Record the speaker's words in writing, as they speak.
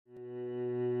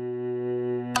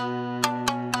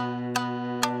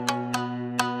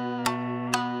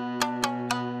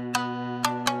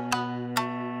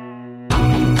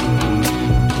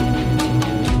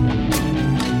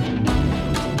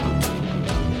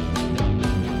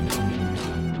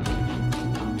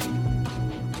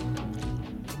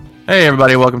Hey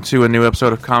everybody, welcome to a new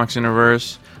episode of Comics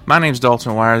Universe. My name's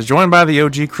Dalton Wires, joined by the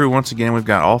OG crew once again. We've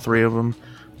got all three of them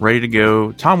ready to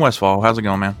go. Tom Westfall, how's it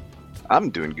going, man? I'm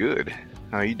doing good.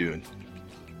 How are you doing?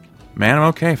 Man, I'm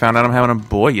okay. Found out I'm having a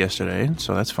boy yesterday,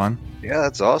 so that's fun. Yeah,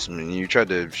 that's awesome. And you tried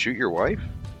to shoot your wife?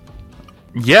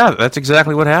 Yeah, that's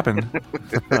exactly what happened.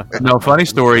 No, funny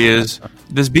story is,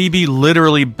 this BB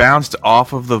literally bounced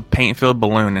off of the paint-filled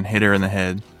balloon and hit her in the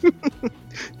head.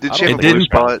 Did she have a didn't blue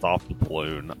spot? bounce off the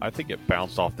balloon. I think it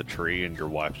bounced off the tree, and your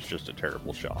wife's just a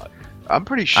terrible shot. I'm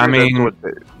pretty sure I mean, that's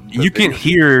what you can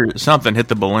hear something hit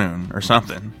the balloon or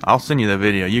something. I'll send you the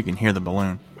video. You can hear the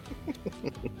balloon.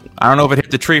 I don't know if it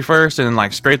hit the tree first and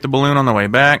like scraped the balloon on the way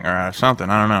back or something.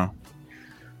 I don't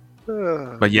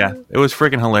know. But yeah, it was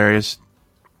freaking hilarious.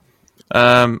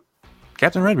 Captain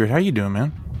Redbeard, how you doing,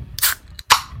 man?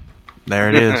 There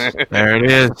it is. There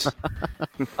it is.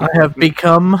 I have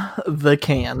become the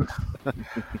can.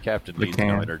 Captain The needs can.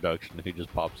 no introduction. He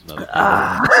just pops another.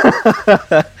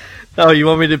 Oh, you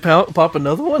want me to pop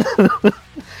another one?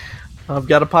 I've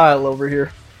got a pile over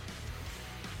here.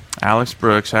 Alex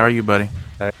Brooks, how are you, buddy?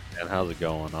 Hey, man, how's it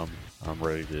going? I'm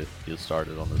ready to get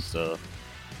started on this stuff.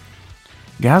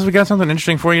 Guys, we got something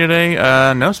interesting for you today.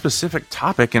 No specific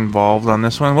topic involved on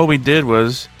this one. What we did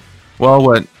was, well,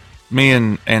 what me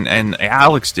and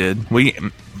Alex did, we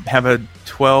have a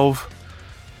 12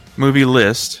 movie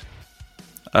list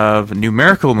of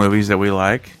numerical movies that we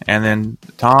like, and then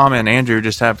Tom and Andrew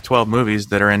just have 12 movies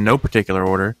that are in no particular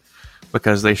order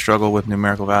because they struggle with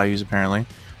numerical values apparently.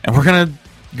 And we're going to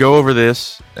go over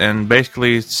this and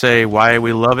basically say why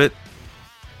we love it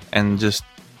and just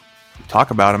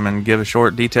talk about them and give a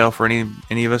short detail for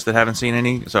any of us that haven't seen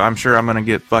any. So I'm sure I'm going to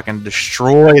get fucking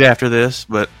destroyed after this,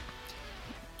 but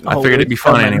I figured it'd be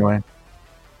fun anyway.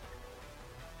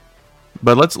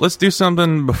 But let's do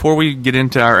something before we get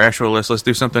into our actual list. Let's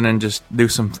do something and just do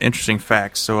some interesting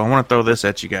facts. So I want to throw this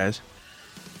at you guys.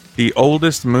 The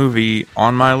oldest movie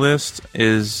on my list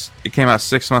it came out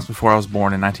 6 months before I was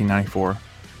born in 1994.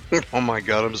 Oh my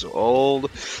god, I'm so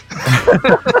old.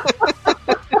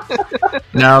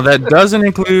 Now that doesn't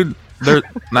include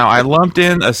now I lumped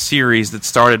in a series that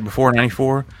started before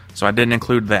 94, so I didn't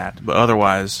include that. But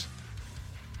otherwise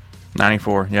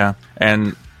 94, yeah.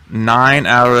 And 9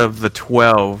 out of the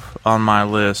 12 on my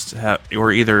list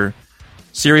were either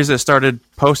series that started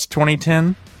post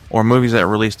 2010 or movies that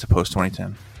released to post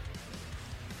 2010.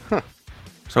 Huh.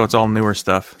 So it's all newer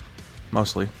stuff,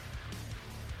 mostly.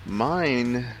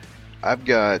 Mine, I've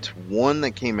got one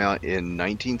that came out in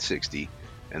 1960,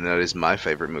 and that is my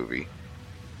favorite movie.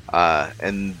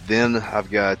 And then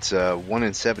I've got one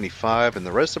in 75, and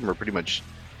the rest of them are pretty much,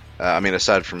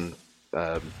 aside from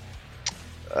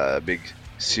big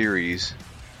series,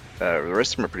 the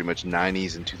rest of them are pretty much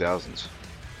 90s and 2000s.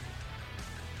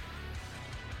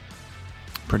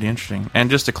 Pretty interesting.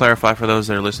 And just to clarify for those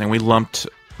that are listening, we lumped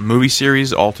movie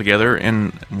series all together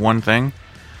in one thing.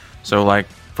 So, like,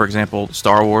 for example,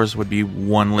 Star Wars would be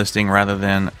one listing rather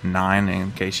than 9,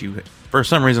 in case you, for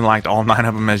some reason, liked all 9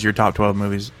 of them as your top 12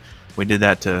 movies. We did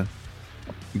that to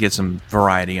get some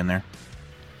variety in there.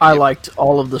 I liked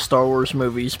all of the Star Wars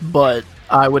movies, but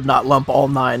I would not lump all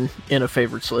 9 in a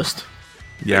favorites list.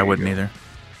 Yeah, I wouldn't either.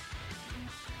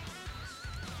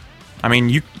 I mean,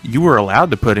 you were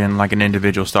allowed to put in like an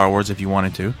individual Star Wars if you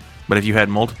wanted to, but if you had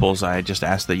multiples, I just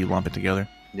asked that you lump it together.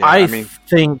 Yeah, I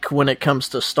think when it comes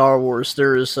to Star Wars,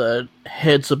 there is a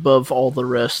heads above all the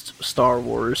rest Star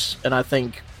Wars, and I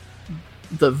think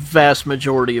the vast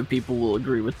majority of people will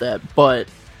agree with that, but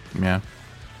Yeah.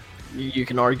 you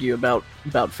can argue about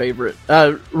favorite.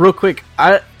 Real quick,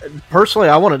 I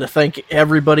wanted to thank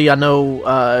everybody. I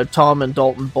know Tom and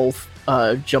Dalton both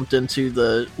jumped into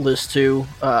the list too.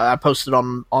 I posted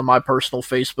on my personal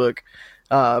Facebook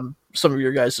some of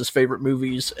your guys' favorite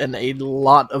movies, and a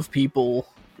lot of people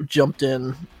jumped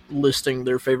in listing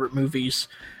their favorite movies.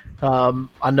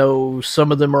 I know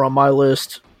some of them are on my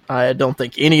list. I don't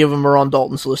think any of them are on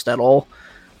Dalton's list at all.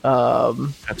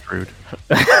 That's rude.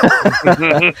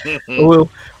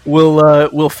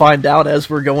 We'll find out as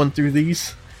we're going through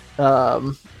these.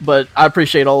 But I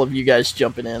appreciate all of you guys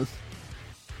jumping in.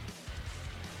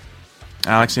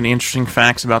 Alex, any interesting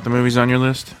facts about the movies on your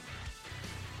list?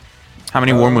 How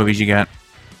many war movies you got?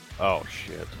 Oh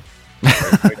shit! Way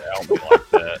to out me like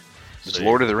that. Does See,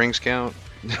 Lord of the Rings count?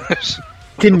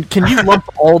 Can you lump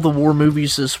all the war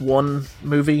movies as one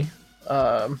movie?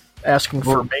 Asking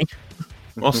for me.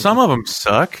 Well, some of them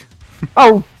suck.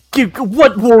 Oh,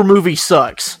 what war movie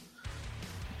sucks?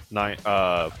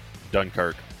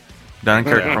 Dunkirk.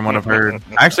 Dunkirk, Yeah. from what I've heard.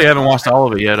 I actually haven't watched all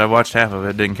of it yet. I've watched half of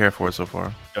it. Didn't care for it so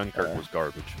far. Dunkirk was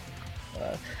garbage.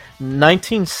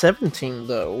 1917,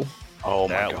 though. Oh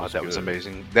my That god, was that was good.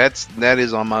 amazing. That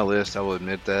is on my list. I will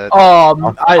admit that.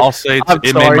 I'll say I'm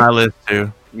it sorry. made my list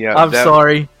too. Yeah, I'm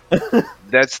sorry.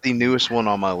 That's the newest one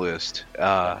on my list.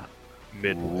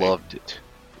 Midway. Loved it.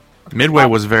 Midway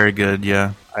was very good.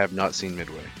 Yeah, I have not seen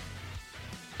Midway.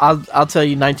 I'll tell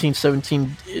you,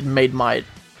 1917 it made my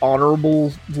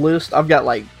honorable list. I've got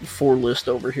like 4 lists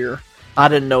over here. I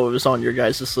didn't know it was on your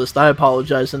guys' list. I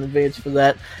apologize in advance for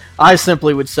that. I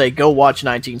simply would say go watch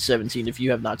 1917 if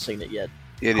you have not seen it yet.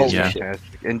 It Holy is shit.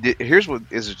 fantastic. And here's what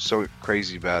is so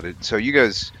crazy about it. So you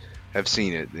guys have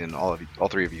seen it, and all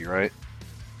three of you, right?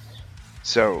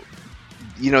 So,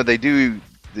 they do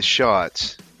the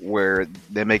shots where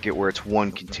they make it where it's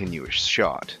one continuous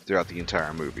shot throughout the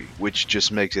entire movie, which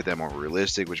just makes it that more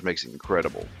realistic, which makes it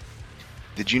incredible.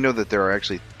 Did you know that there are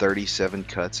actually 37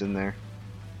 cuts in there?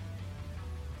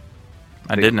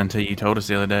 I didn't until you told us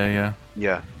the other day. Yeah,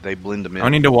 Yeah, they blend them in. I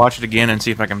need to watch it again and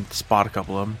see if I can spot a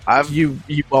couple of them. You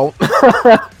won't.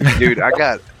 Dude, I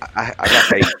got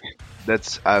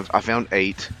 8. I found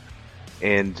 8,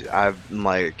 and I'm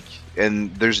like,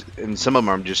 and some of them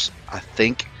I'm just, I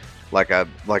think, like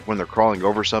when they're crawling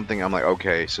over something, I'm like,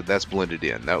 okay, so that's blended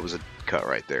in. That was a cut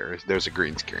right there. There's a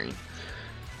green screen,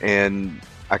 and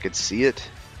I could see it,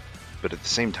 but at the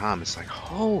same time, it's like,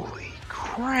 holy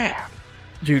crap.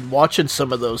 Dude, watching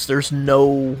some of those, there's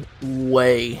no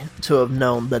way to have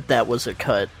known that was a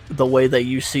cut. The way they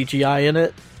use CGI in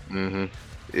it. Mm-hmm.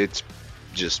 It's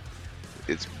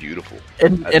beautiful.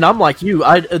 And I'm like you.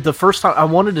 The first time I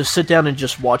wanted to sit down and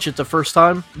just watch it the first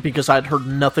time because I'd heard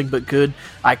nothing but good.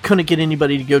 I couldn't get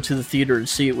anybody to go to the theater and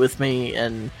see it with me,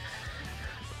 and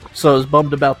so I was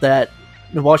bummed about that.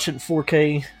 And watch it in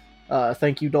 4K.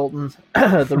 Thank you, Dalton,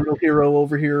 the real hero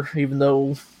over here. Even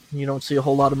though you don't see a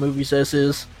whole lot of movies as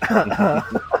is, I'm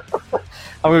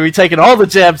gonna be taking all the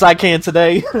jabs I can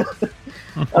today.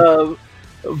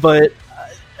 But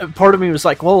part of me was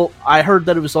like, well, I heard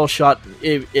that it was all shot.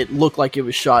 It looked like it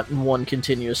was shot in one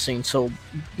continuous scene. So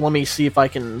let me see if I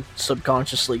can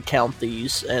subconsciously count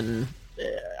these. And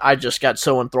I just got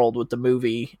so enthralled with the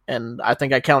movie. And I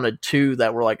think I counted 2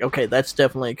 that were like, okay, that's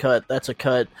definitely a cut. That's a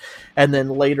cut. And then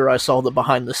later I saw the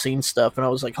behind the scenes stuff. And I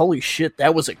was like, holy shit,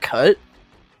 that was a cut?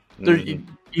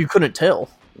 You couldn't tell.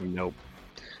 Nope.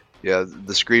 Yeah,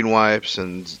 the screen wipes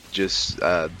and just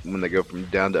when they go from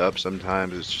down to up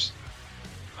sometimes, it's just,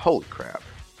 holy crap.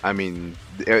 I mean,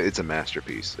 it's a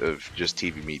masterpiece of just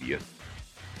TV media.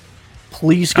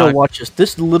 Please go watch this.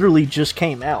 This literally just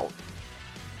came out.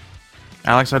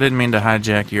 Alex, I didn't mean to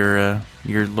hijack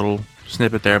your little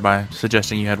snippet there by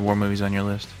suggesting you had war movies on your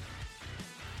list.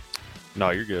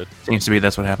 No, you're good. Seems to be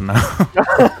that's what happened now.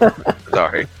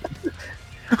 Sorry.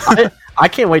 I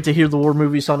can't wait to hear the war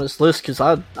movies on this list because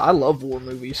I love war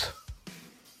movies.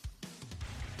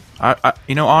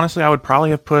 Honestly, I would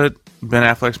probably have put Ben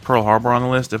Affleck's Pearl Harbor on the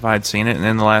list if I had seen it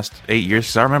in the last 8 years,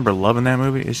 because I remember loving that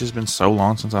movie. It's just been so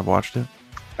long since I've watched it.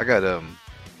 I got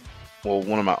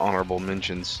one of my honorable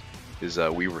mentions is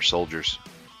We Were Soldiers.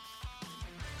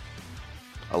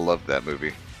 I love that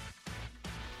movie.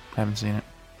 Haven't seen it.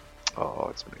 Oh,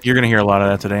 it's amazing. You're gonna hear a lot of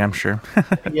that today, I'm sure.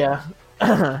 Yeah.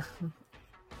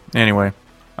 Anyway,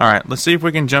 all right, let's see if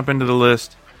we can jump into the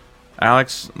list.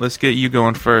 Alex, let's get you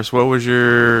going first. What was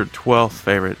your 12th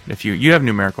favorite? If you have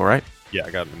numerical, right? Yeah,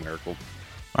 I got numerical.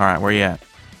 All right, where you at?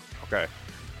 Okay.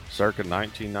 Circa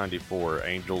 1994,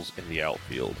 Angels in the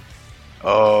Outfield.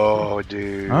 Oh,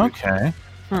 dude. Okay,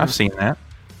 I've seen that.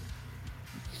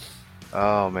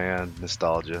 Oh man,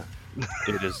 nostalgia.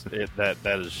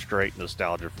 That is straight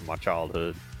nostalgia from my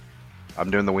childhood. I'm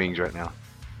doing the wings right now.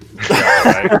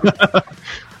 Yeah, right?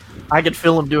 I could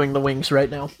feel him doing the wings right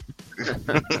now. Is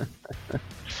that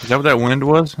what that wind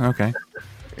was? Okay.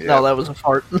 Yeah. No, that was a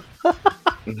fart.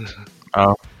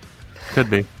 Oh, could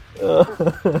be.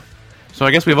 So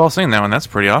I guess we've all seen that one. That's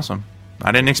pretty awesome.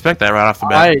 I didn't expect that right off the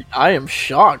bat. I am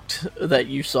shocked that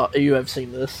you have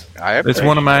seen this. It's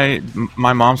one of my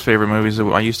mom's favorite movies.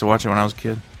 I used to watch it when I was a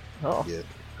kid. Oh,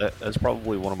 Yeah. That's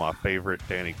probably one of my favorite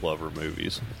Danny Glover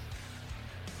movies.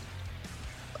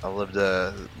 I loved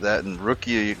that and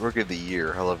Rookie of the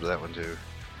Year. I loved that one too.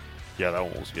 Yeah, that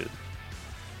one was good.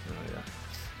 Oh, yeah.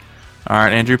 All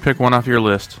right, Andrew, pick one off your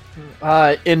list.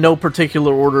 in no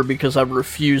particular order because I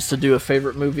refuse to do a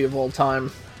favorite movie of all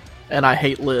time, and I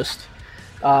hate list.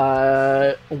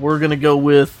 We're gonna go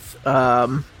with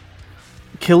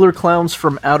Killer Clowns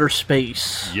from Outer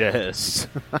Space. Yes.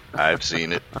 I've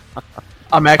seen it.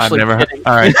 I'm I've actually never kidding.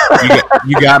 All right,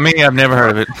 you got me. I've never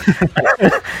heard of it.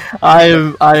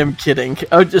 I am kidding.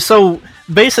 So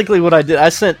basically, what I did, I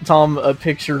sent Tom a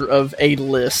picture of a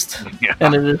list, Yeah.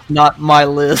 and it is not my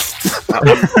list.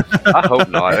 I hope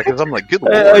not, because I'm like, good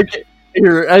lord.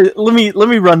 Here, let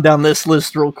me run down this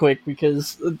list real quick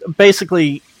because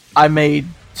basically I made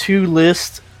 2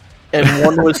 lists and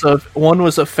one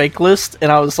was a fake list,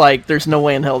 and I was like, "There's no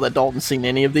way in hell that Dalton's seen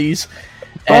any of these."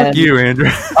 Fuck you, Andrew.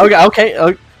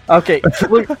 Okay.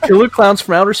 Killer Clowns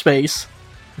from Outer Space,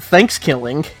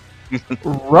 Thanksgiving,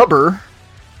 Rubber,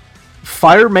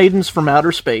 Fire Maidens from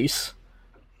Outer Space,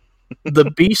 The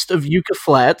Beast of Yucca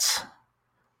Flats,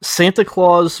 Santa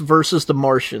Claus versus the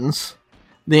Martians,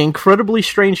 The Incredibly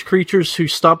Strange Creatures Who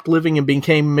Stopped Living and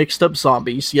Became Mixed Up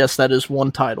Zombies. Yes, that is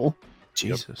one title.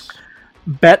 Jesus.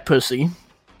 Bat Pussy.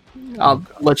 I'll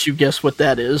let you guess what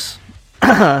that is.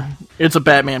 It's a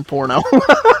Batman porno.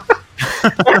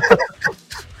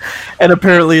 And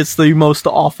apparently it's the most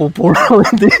awful porno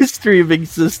in the history of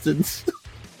existence.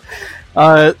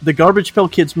 The Garbage Pail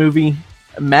Kids movie,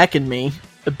 Mac and Me,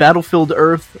 Battlefield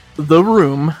Earth, The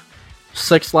Room,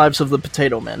 Sex Lives of the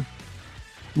Potato Men.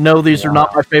 No, these are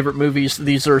not my favorite movies.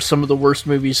 These are some of the worst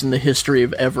movies in the history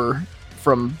of ever,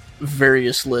 from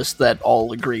various lists that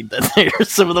all agreed that they are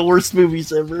some of the worst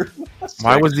movies ever.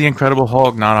 Why was The Incredible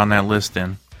Hulk not on that list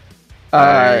then?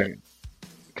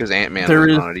 Because Ant-Man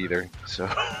wasn't on it either. So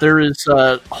there is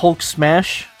Hulk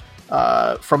Smash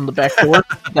from the back door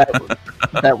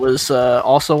that was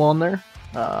also on there.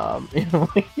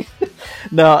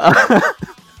 No.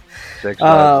 Sex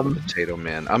Lives of the Potato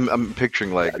Man. I'm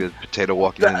picturing like a potato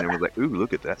walking in and we're like, ooh,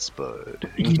 look at that spud.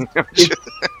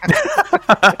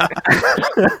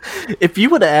 If you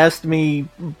would have asked me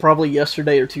probably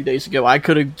yesterday or 2 days ago, I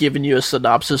could have given you a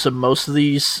synopsis of most of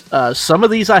these. Some of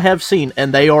these I have seen,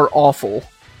 and they are awful.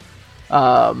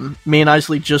 Me and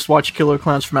Isley just watched Killer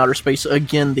Clowns from Outer Space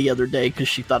again the other day because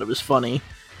she thought it was funny.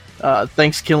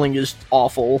 Thanksgiving is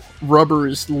awful. Rubber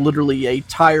is literally a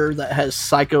tire that has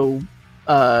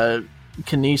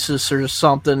kinesis or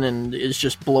something and is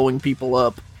just blowing people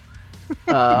up.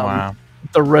 Wow.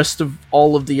 The rest of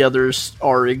all of the others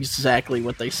are exactly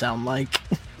what they sound like.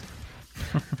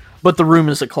 But The Room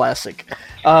is a classic.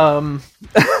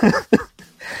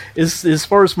 As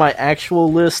far as my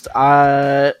actual list,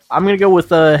 I'm going to go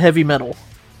with Heavy Metal.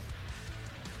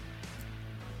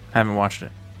 Haven't watched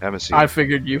it. Haven't seen I it.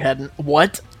 figured you hadn't.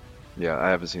 What? Yeah, I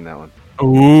haven't seen that one.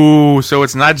 Ooh, so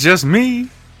it's not just me.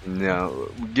 No,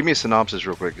 give me a synopsis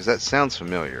real quick, because that sounds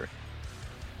familiar.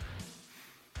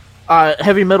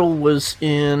 Heavy Metal was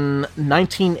in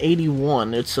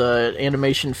 1981. It's an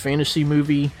animation fantasy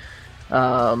movie.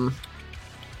 Is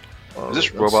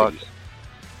this robot?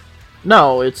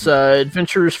 No, it's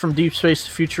adventures from deep space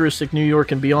to futuristic New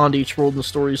York and beyond. Each world and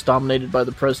story is dominated by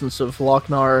the presence of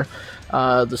Lochnar.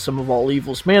 The sum of all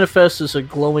evils manifests as a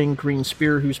glowing green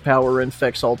spear whose power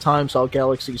infects all times, all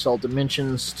galaxies, all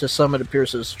dimensions. To some it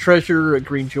appears as a treasure, a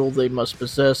green jewel they must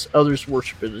possess. Others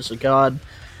worship it as a god.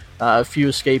 Few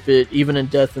escape it, even in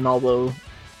death,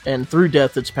 and through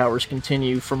death its powers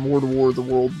continue. From war to war, the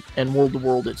world, and world to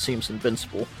world it seems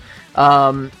invincible.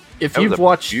 If That you've was a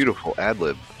watched... beautiful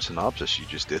ad-lib synopsis you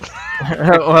just did.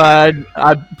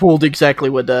 I pulled exactly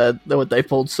what they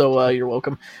pulled, so you're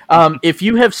welcome. If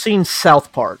you have seen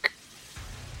South Park,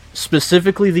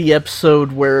 specifically the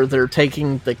episode where they're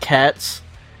taking the cats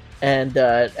and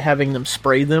having them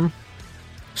spray them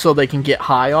so they can get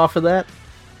high off of that,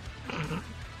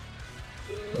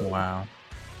 Wow.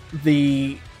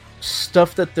 the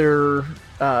stuff that they're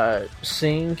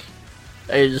seeing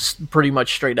is pretty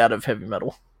much straight out of Heavy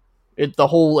Metal. The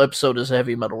whole episode is a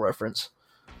Heavy Metal reference.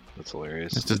 That's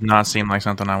hilarious. This does not seem like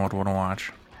something I would want to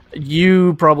watch.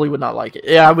 You probably would not like it.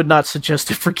 Yeah, I would not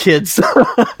suggest it for kids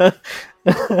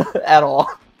at all.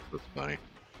 That's funny.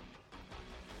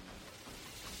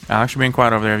 Alex, you're being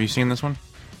quiet over there. Have you seen this one?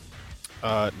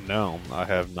 No, I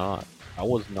have not. I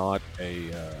was not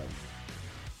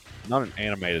not an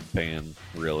animated fan,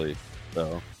 really.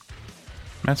 So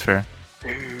That's fair.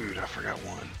 Dude, I forgot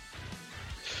one.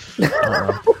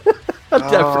 I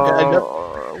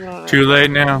forgot. Too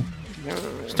late now.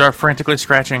 Start frantically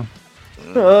scratching.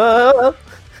 Uh,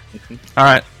 All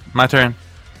right, my turn.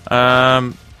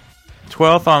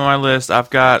 12th on my list, I've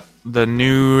got the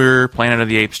newer Planet of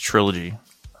the Apes trilogy.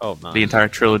 oh, nice. The entire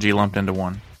trilogy lumped into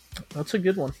one. that's a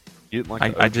good one. You didn't like I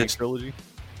the OG just- trilogy?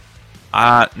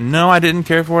 No, I didn't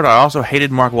care for it. I also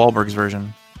hated Mark Wahlberg's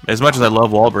version. As much as I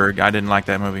love Wahlberg, I didn't like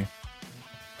that movie.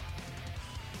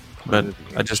 But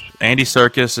Andy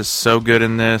Serkis is so good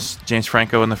in this. James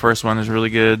Franco in the first one is really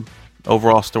good.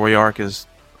 Overall story arc is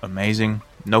amazing.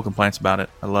 No complaints about it.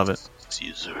 I love it.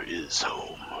 Caesar is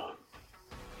home.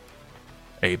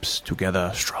 Apes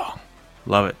together strong.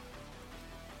 Love it.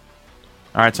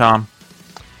 All right, Tom.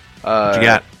 What you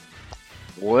got?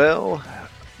 Well,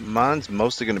 Mine's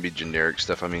mostly going to be generic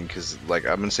stuff. I mean, because like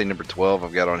I'm going to say number 12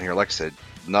 I've got on here. Like I said,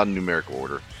 not in numerical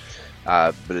order,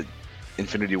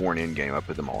 Infinity War and Endgame, I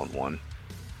put them all in one.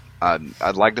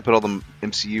 I'd like to put all the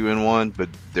MCU in one, but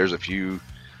there's a few,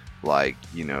 like,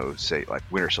 say like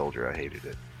Winter Soldier. I hated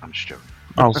it. I'm just joking.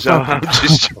 Oh, So I'm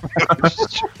just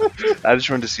joking. I just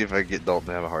wanted to see if I could get Dalton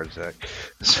to have a heart attack.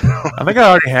 So, I think I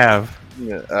already have.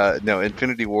 yeah, no,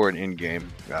 Infinity War and Endgame.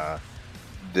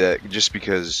 That just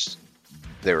because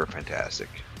they were fantastic,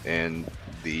 and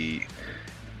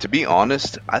to be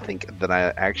honest, I think that I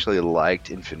actually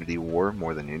liked Infinity War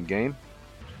more than Endgame.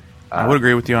 I would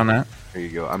agree with you on that. There you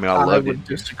go. I mean, I I loved would it.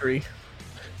 disagree.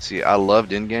 See, I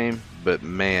loved Endgame, but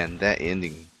man, that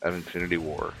ending of Infinity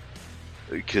War,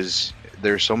 because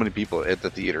there's so many people at the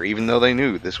theater, even though they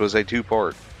knew this was a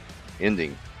 2-part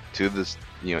ending to this,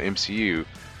 MCU.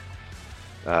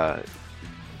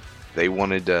 They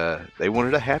wanted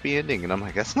a happy ending, and I'm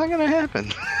like, that's not gonna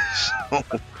happen. So,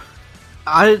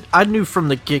 I knew from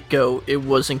the get-go it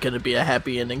wasn't going to be a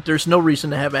happy ending. There's no reason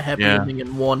to have a happy ending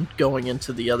in one going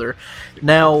into the other.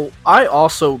 Now, I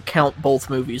also count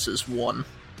both movies as one.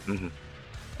 mm-hmm.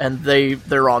 And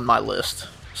they're on my list.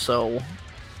 So,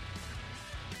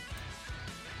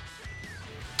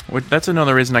 That's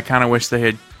another reason I kind of wish they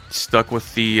had stuck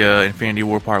with the Infinity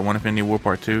War Part 1, Infinity War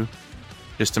Part 2,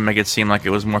 just to make it seem like it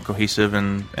was more cohesive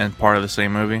and part of the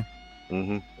same movie.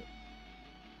 Mm-hmm.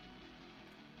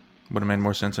 Would have made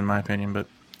more sense in my opinion, but...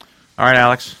 Alright,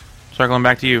 Alex. Circling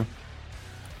back to you.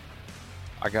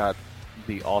 I got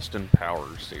the Austin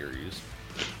Powers series.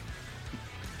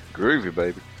 Groovy,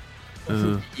 baby.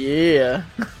 Ugh. yeah.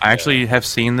 I actually have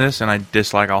seen this, and I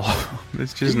dislike all of them.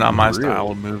 It's just not my Really?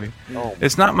 style of movie. Oh,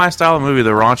 It's not my style of movie, the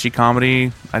raunchy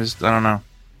comedy. I don't know.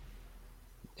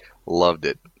 Loved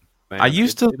it. man, I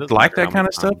used it to doesn't like matter that how kind many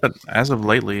of stuff, times- but as of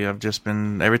lately, I've just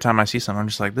been... Every time I see something, I'm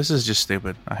just like, this is just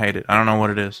stupid. I hate it. I don't know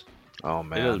what it is. Oh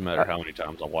man, It doesn't matter how many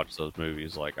times I watch those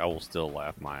movies. Like, I will still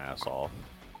laugh my ass off.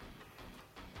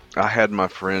 I had my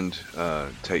friend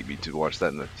take me to watch that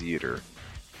in the theater,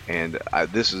 and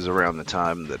this is around the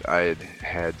time that I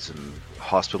had some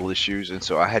hospital issues, and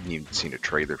so I hadn't even seen a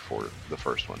trailer for the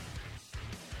first one.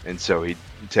 And so he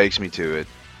takes me to it,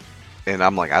 and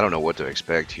I'm like, I don't know what to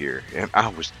expect here, and I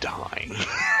was dying.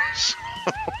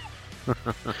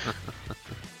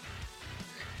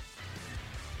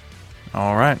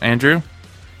 All right, Andrew?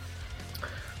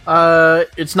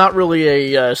 It's not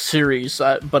really a series,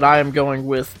 but I am going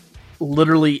with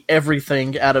literally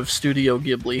everything out of Studio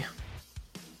Ghibli.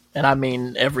 And I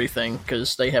mean everything,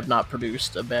 because they have not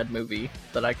produced a bad movie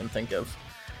that I can think of.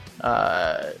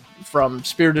 From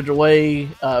Spirited Away,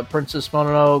 Princess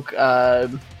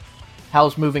Mononoke,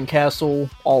 Howl's Moving Castle,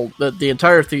 all the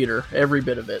entire theater, every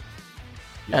bit of it.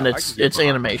 Yeah, And I it's can get behind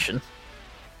animation.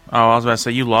 Oh, I was about to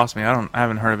say, you lost me. I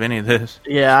haven't heard of any of this.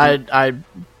 Yeah, I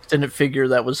didn't figure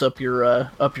that was up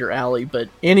your alley, but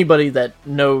anybody that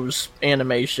knows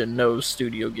animation knows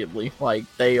Studio Ghibli. Like,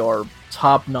 they are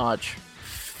top notch,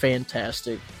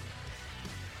 fantastic.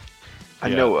 I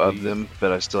Yeah, know of them,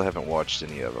 but I still haven't watched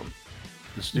any of them.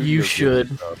 The Studio You Ghibli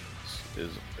should. stuff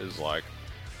is like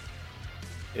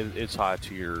it's high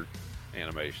tier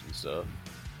animation stuff.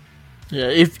 Yeah,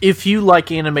 if you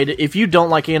like animated, if you don't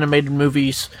like animated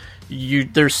movies,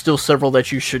 there's still several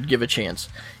that you should give a chance.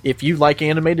 If you like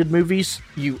animated movies,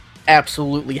 you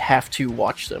absolutely have to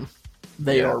watch them.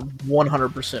 They Yeah. are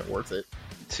 100% worth it.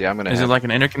 See, I'm gonna. Is have, it like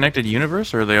an interconnected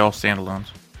universe, or are they all standalones?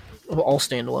 All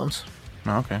standalones.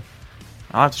 Oh, okay.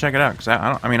 I'll have to check it out, because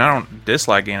I don't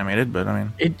dislike animated, but I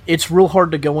mean... It's real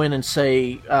hard to go in and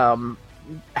say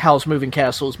Howl's Moving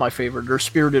Castle is my favorite or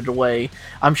Spirited Away.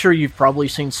 I'm sure you've probably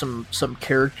seen some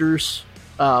characters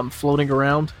floating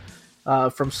around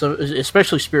from some,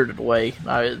 especially Spirited Away.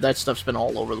 That stuff's been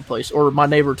all over the place. Or My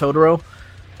Neighbor Totoro.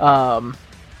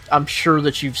 I'm sure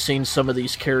that you've seen some of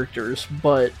these characters,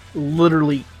 but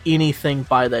literally anything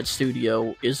by that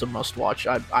studio is a must-watch.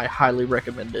 I highly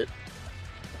recommend it.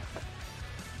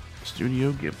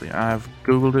 Studio Ghibli. I've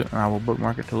Googled it, and I will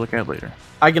bookmark it to look at later.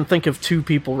 I can think of two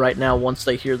people right now. Once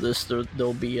they hear this,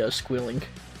 they'll be squealing.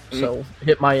 So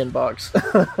hit my inbox.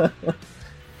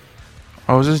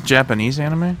 Oh, is this Japanese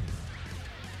anime?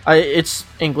 It's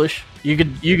English. You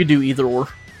could do either or.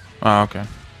 Oh, okay.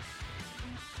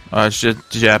 It's just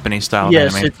Japanese style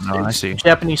Yes, animation. it's, Oh, I it's see.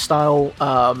 Japanese style.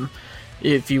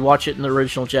 If you watch it in the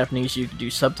original Japanese, you could do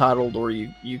subtitled, or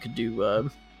you could do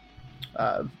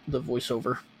the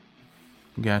voiceover.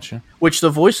 Gotcha. Which the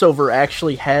voiceover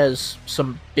actually has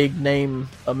some big name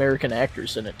American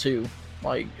actors in it too.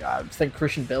 Like I think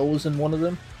Christian Bale was in one of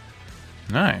them.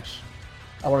 Nice.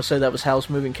 I want to say that was Howl's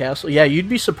Moving Castle. Yeah, you'd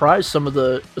be surprised some of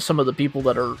the people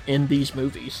that are in these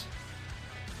movies.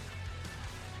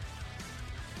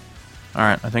 All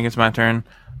right, I think it's my turn.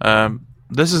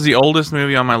 This is the oldest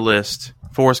movie on my list,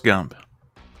 Forrest Gump.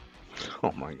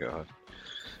 Oh my god.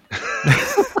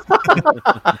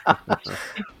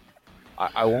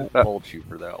 I won't fault you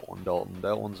for that one, Dalton.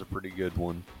 That one's a pretty good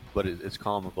one, but it's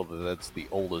comical that that's the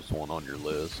oldest one on your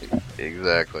list.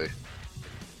 Exactly.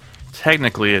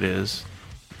 Technically, it is.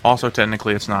 Also,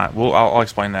 technically, it's not. I'll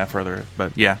explain that further.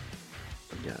 But yeah,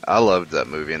 Yeah, I loved that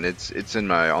movie, and it's in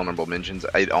my honorable mentions.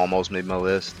 It almost made my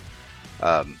list,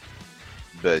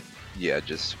 but yeah,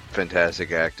 just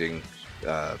fantastic acting.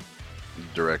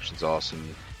 Direction's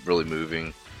awesome, really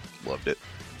moving. Loved it.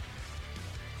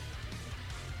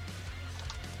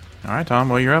 all right, Tom.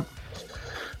 Well, you're up.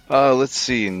 Let's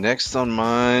see. Next on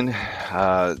mine,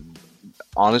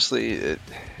 honestly,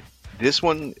 this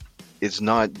one is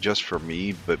not just for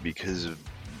me, but because of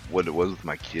what it was with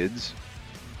my kids,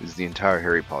 is the entire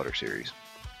Harry Potter series.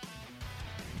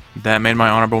 That made my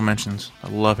honorable mentions. I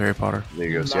love Harry Potter. There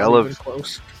you go. See, Not I love, even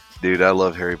close. dude, I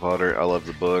love Harry Potter. I love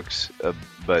the books,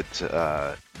 but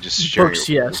just sharing Books,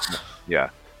 it, yes. yeah,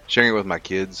 sharing it with my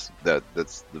kids.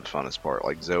 That's the funnest part.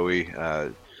 Like Zoe,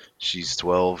 she's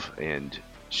 12 and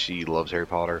she loves Harry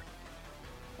Potter.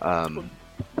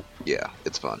 Yeah,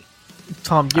 it's fun.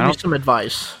 Tom, give I me don't- some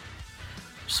advice.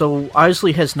 So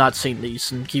Isley has not seen these,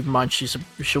 and keep in mind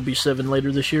she'll be 7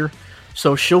 later this year,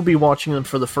 so she'll be watching them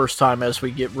for the first time as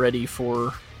we get ready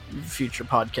for future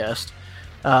podcast.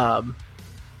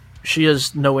 She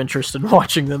has no interest in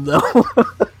watching them though.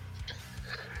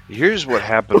 Here's what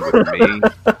happened with me.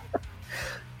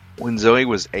 When Zoe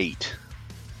was 8,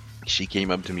 she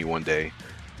came up to me one day.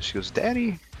 She goes,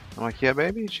 "Daddy." I'm like, "Yeah,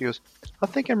 baby." She goes, "I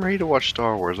think I'm ready to watch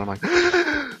Star Wars." I'm like,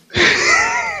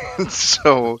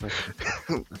 so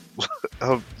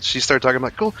she started talking. I'm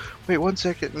like, "Cool, wait 1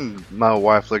 second." And my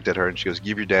wife looked at her and she goes,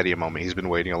 "Give your daddy a moment. He's been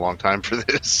waiting a long time for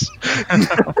this."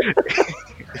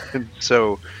 And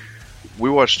so we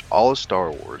watched all of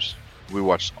Star Wars. We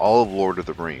watched all of Lord of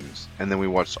the Rings, and then we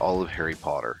watched all of Harry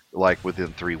Potter, like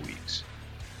within 3 weeks.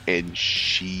 And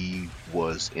she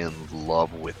was in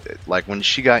love with it. Like when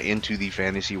she got into the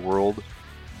fantasy world,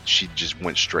 she just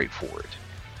went straight for it.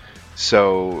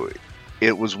 So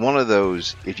it was one of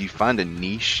those, if you find a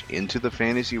niche into the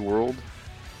fantasy world,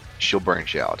 she'll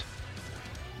branch out.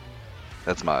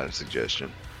 That's my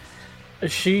suggestion.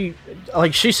 She's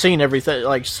seen everything,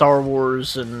 like Star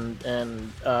Wars and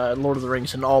Lord of the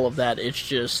Rings and all of that. It's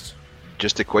just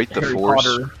Just equate the Harry Force.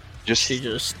 Potter. Just She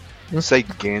just say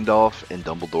Gandalf and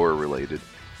Dumbledore are related.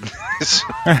 So-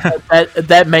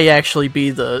 that may actually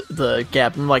be the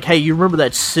gap. I'm like, hey, you remember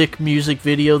that sick music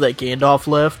video that Gandalf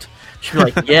left? She'd be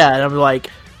like, yeah, and I'm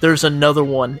like, there's another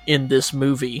one in this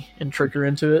movie, and trick her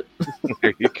into it.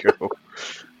 there you go.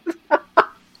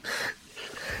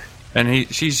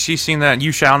 And she's seen that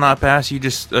You Shall Not Pass. You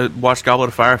just watched Goblet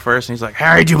of Fire first, and he's like,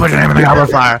 Harry, do you put your name in the Goblet of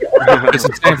Fire? It's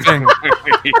the same thing.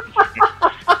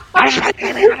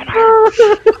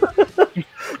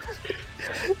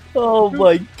 Oh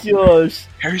my gosh!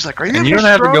 Harry's like, "Are you?" And you don't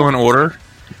have to go in order.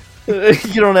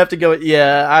 You don't have to go.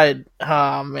 Yeah,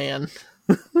 oh man.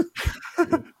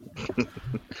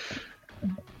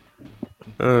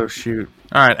 Oh, shoot.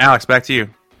 All right, Alex, back to you.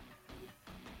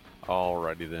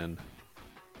 Alrighty then.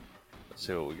 Let's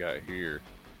see what we got here.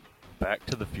 Back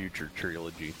to the Future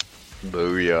trilogy.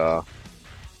 Booyah.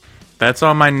 That's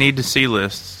on my need-to-see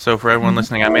list. So for everyone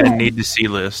listening, I made a need-to-see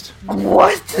list.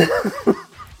 What?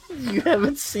 You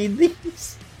haven't seen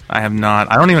these? I have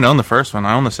not. I don't even own the first one.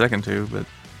 I own the second two, but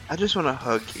I just want to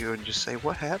hug you and just say,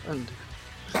 "What happened?"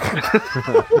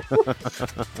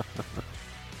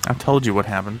 I told you what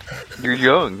happened. You're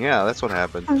young. Yeah, that's what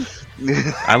happened.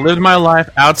 I lived my life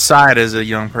outside as a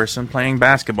young person, playing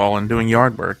basketball and doing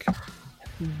yard work.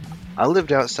 I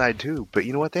lived outside too, but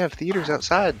you know what? They have theaters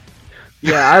outside.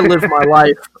 Yeah, I live my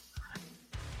life.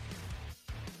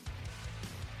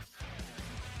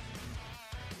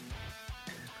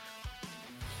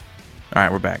 All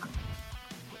right, we're back.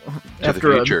 the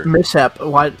After future. a mishap.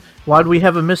 Why do we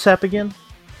have a mishap again?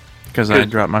 Because I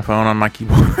dropped my phone on my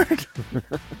keyboard.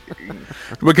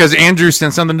 Because Andrew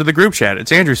sent something to the group chat.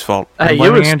 It's Andrew's fault. I'm Hey,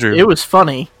 blaming Andrew. it was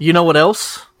funny. You know what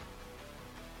else?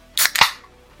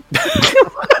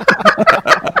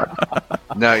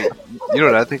 Now, you know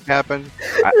what I think happened?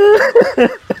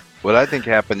 What I think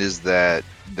happened is that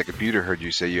the computer heard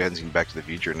you say you hadn't seen Back to the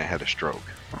Future and it had a stroke.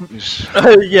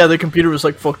 Yeah, the computer was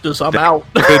like, fuck this, I'm out.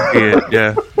 Could be it,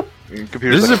 yeah.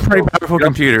 Computer's This is a like, pretty powerful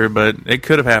computer, but it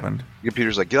could have happened.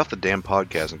 computer's like, "Get off the damn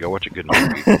podcast and go watch a good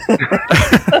movie."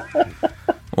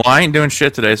 Well, I ain't doing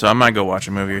shit today, so I might go watch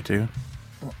a movie or two.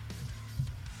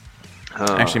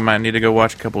 Actually, might need to go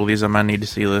watch a couple of these on my need to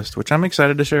see list, which I'm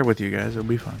excited to share with you guys. It'll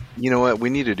be fun. You know what? We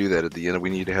need to do that at the end. We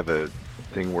need to have a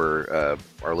thing where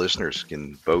our listeners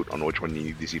can vote on which one you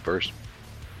need to see first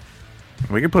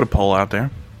We could put a poll out there.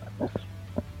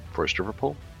 for a stripper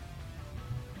poll.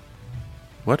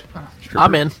 What?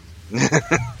 I'm in.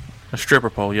 A stripper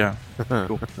poll, yeah.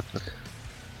 Cool.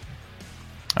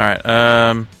 All right,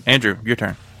 Andrew, your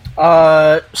turn.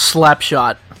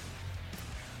 Slapshot.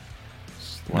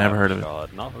 Never heard of it.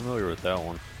 God, not familiar with that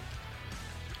one.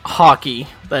 Hockey.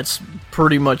 That's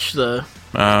pretty much the.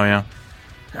 Oh yeah,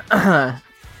 not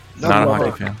a love hockey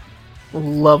it. fan.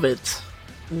 Love it.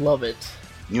 Love it.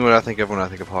 You know what I think of when I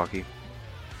think of hockey?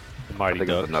 The I Mighty think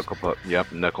of Ducks. the knuckle puck.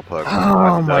 Yep, knuckle puck.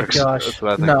 Oh my Ducks. gosh. That's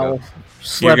what I think No. of.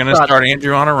 You're gonna Slapshot- start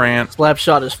Andrew on a rant.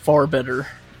 Slapshot is far better.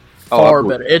 Oh, Far I'm-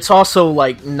 better. It's also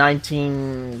like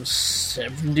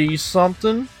 1970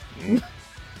 something.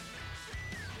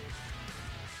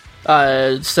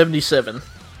 77.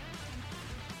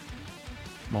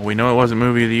 Well, we know it wasn't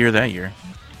movie of the year that year.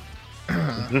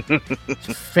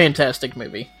 Fantastic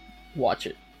movie. Watch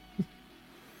it.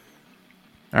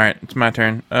 All right, it's my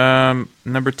turn.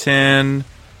 Number 10,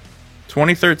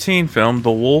 2013 film,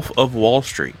 The Wolf of Wall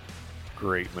Street.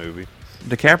 Great movie.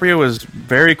 DiCaprio is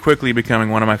very quickly becoming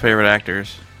one of my favorite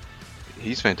actors.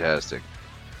 He's fantastic.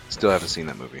 Still haven't seen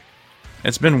that movie.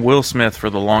 It's been Will Smith for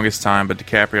the longest time, but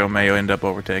DiCaprio may end up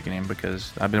overtaking him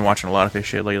because I've been watching a lot of his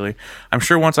shit lately. I'm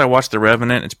sure once I watch The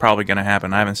Revenant, it's probably going to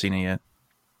happen. I haven't seen it yet.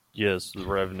 Yes, The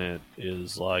Revenant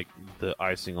is like the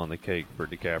icing on the cake for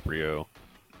DiCaprio.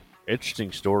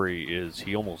 Interesting story is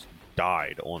he almost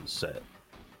died on set.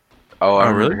 Oh, I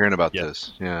remember really? hearing about Yeah.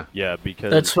 this. Yeah. Yeah,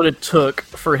 because That's what it took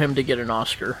for him to get an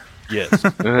Oscar. yes,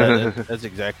 that's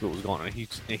exactly what was going on.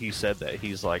 He said that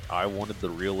he's like, I wanted the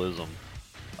realism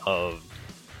of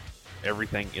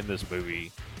everything in this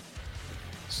movie,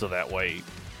 so that way,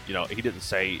 you know, he didn't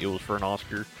say it was for an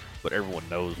Oscar, but everyone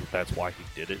knows that's why he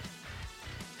did it.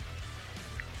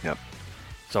 Yep.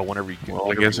 So whenever you, Well, I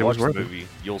whenever guess you it was watch worth the it. movie,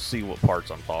 you'll see what parts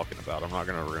I'm talking about. I'm not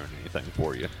going to ruin anything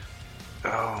for you.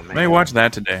 Oh man. May watch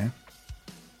that today.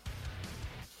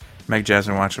 Make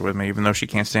Jasmine watch it with me, even though she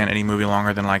can't stand any movie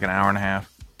longer than like an hour and a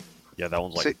half. Yeah, that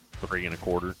one's like See- 3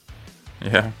 1/4.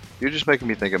 Yeah. You're just making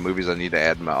me think of movies I need to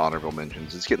add in my honorable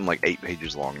mentions. It's getting like 8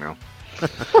 pages long now.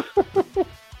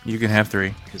 You can have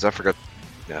 3. Because I forgot.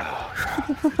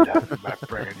 Oh, my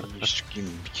brain is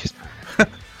getting-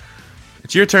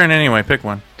 It's your turn anyway. Pick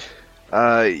one.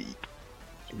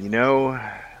 you know.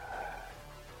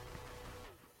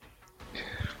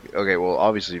 Okay, well,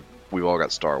 obviously we've all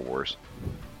got Star Wars.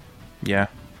 Yeah.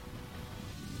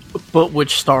 But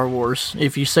which Star Wars?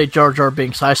 If you say Jar Jar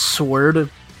Binks, I swear to.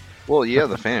 Well, yeah,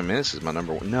 the Phantom Menace is my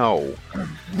number one. No,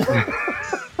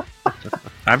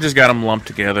 I've just got them lumped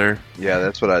together. yeah,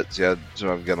 that's what I. Yeah,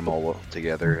 so I've got them all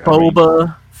together.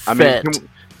 Boba I mean, Fett.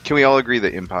 can we all agree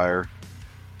that Empire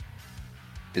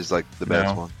is like the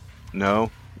best No. one?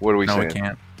 No. What are we No, saying? we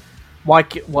can't. Why?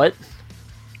 What?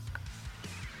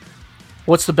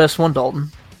 What's the best one,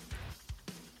 Dalton?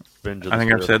 I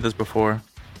think I've said this before.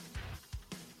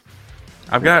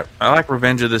 I like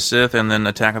Revenge of the Sith and then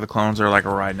Attack of the Clones are like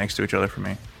right next to each other for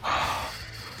me.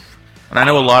 And I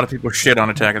know a lot of people shit on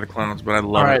Attack of the Clones, but I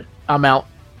love All right, it. I'm out.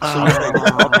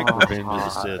 I'll pick Revenge of the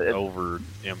Sith over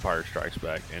Empire Strikes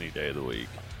Back any day of the week.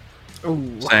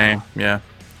 Ooh. Same, yeah.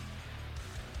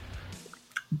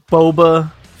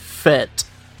 Boba Fett.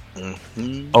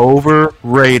 Mhm.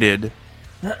 Overrated.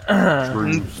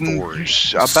 True story.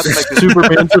 I'm about to make this.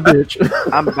 Superman's a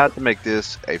bitch. I'm about to make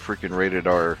this a freaking rated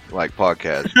R like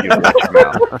podcast. You watch your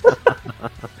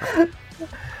mouth.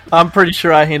 I'm pretty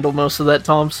sure I handle most of that,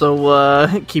 Tom. So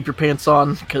keep your pants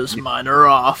on, because mine are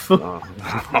off. Oh.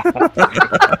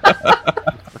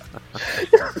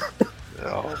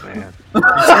 Oh man. You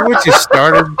see what you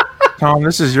started? Tom,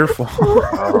 this is your fault.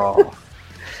 Oh.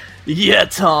 Yeah,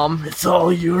 Tom, it's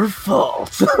all your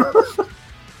fault.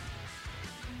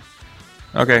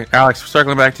 Okay, Alex,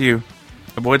 circling back to you.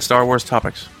 Avoid Star Wars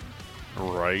topics.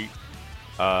 Right.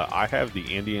 I have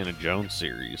the Indiana Jones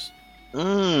series.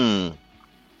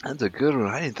 That's a good one.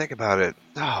 I didn't think about it.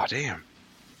 Oh damn.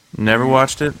 Never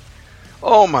watched it.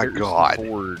 Oh my Harrison god.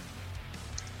 Ford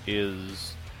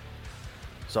is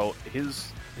so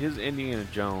his Indiana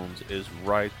Jones is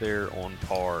right there on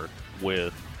par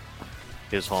with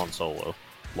his Han Solo.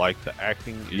 Like the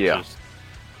acting is Yeah. just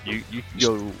you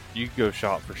can go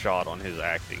shot for shot on his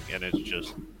acting, and it's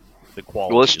just the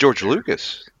quality. Well, it's is George there.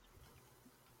 Lucas.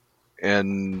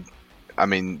 And I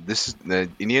mean, this is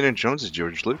Indiana Jones is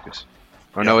George Lucas.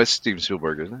 Or no, it's Steven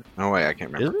Spielberg, isn't it? No way, I can't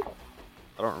Is remember. it?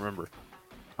 I don't remember.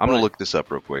 I'm gonna Right. look this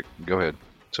up real quick. Go ahead.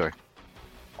 Sorry.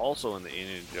 Also in the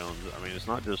Indiana Jones, I mean, it's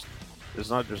not just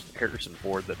Harrison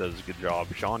Ford that does a good job.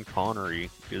 Sean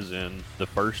Connery is in the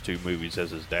first two movies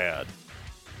as his dad,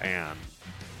 and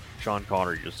Sean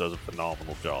Connery just does a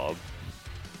phenomenal job.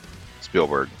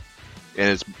 Spielberg,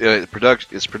 and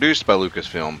it's produced by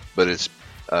Lucasfilm, but it's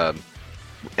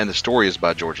and the story is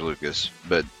by George Lucas,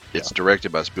 but it's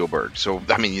directed by Spielberg. So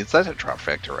I mean, that's a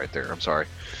trifecta right there. I'm sorry.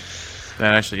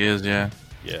 That actually is, yeah.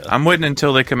 Yeah, I'm waiting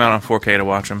until they come out on 4K to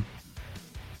watch them.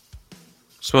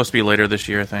 Supposed to be later this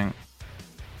year, I think.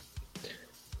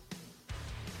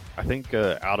 I think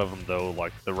out of them though,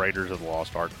 like the Raiders of the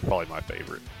Lost Ark, is probably my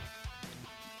favorite.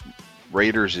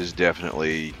 Raiders is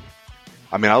definitely.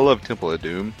 I mean, I love Temple of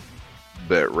Doom,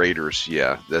 but Raiders,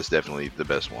 yeah, that's definitely the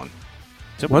best one.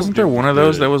 Wasn't there one of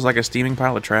those that was like a steaming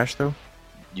pile of trash, though?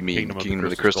 You mean Kingdom Kingdom of of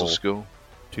the the Crystal Crystal Skull?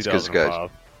 2005?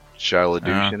 Shia LaBeouf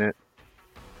Yeah. in it.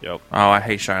 Yep. Oh, I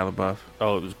hate Shia LaBeouf.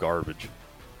 Oh, it was garbage.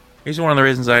 He's one of the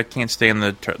reasons I can't stand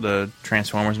the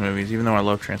Transformers movies, even though I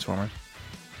love Transformers.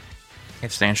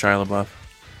 Can't stand Shia LaBeouf.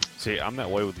 See, I'm that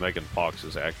way with Megan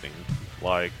Fox's acting.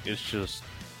 Like, it's just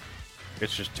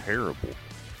terrible.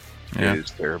 Yeah. It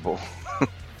is terrible.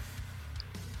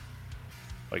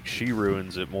 Like, she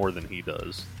ruins it more than he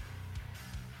does.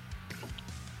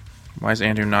 Why is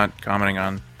Andrew not commenting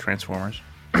on Transformers?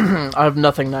 I have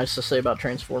nothing nice to say about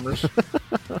Transformers.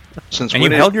 Since And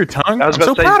when you held your tongue? I was I'm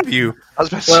so about to say- proud of you. I was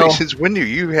about to Well- say, since when do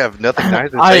you have nothing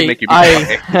nice to say make you be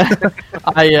quiet?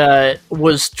 I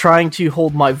was trying to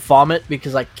hold my vomit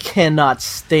because I cannot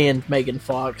stand Megan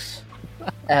Fox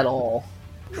at all.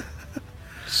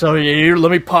 So here,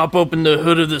 let me pop open the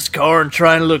hood of this car and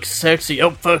try and look sexy.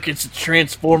 Oh fuck, it's a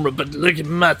Transformer, but look at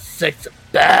my sexy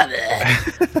body.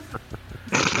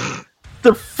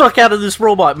 The fuck out of this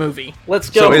robot movie. Let's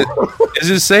go. So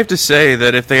is it safe to say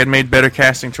that if they had made better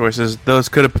casting choices, those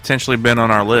could have potentially been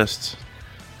on our lists?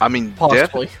 I mean,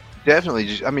 Possibly. definitely.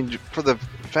 Just, I mean, for the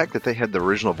fact that they had the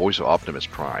original voice of Optimus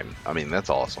Prime, I mean, that's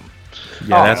awesome.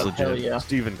 Yeah, Oh, that's hell legit. yeah.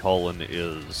 Stephen Cullen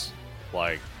is,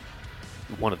 like,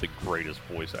 one of the greatest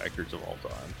voice actors of all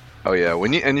time. Oh yeah,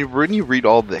 when you read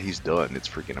all that he's done, it's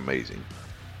freaking amazing.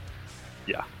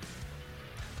 Yeah.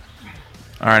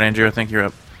 All right, Andrew, I think you're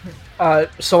up.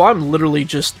 So I'm literally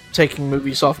just taking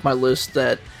movies off my list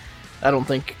that I don't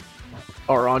think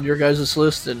are on your guys'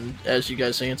 list, and as you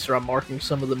guys answer, I'm marking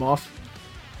some of them off.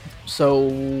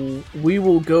 So we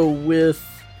will go with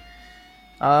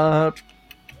Final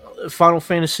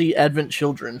Fantasy Advent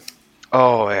Children.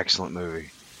 Oh, excellent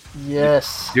movie,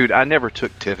 Yes. dude. I never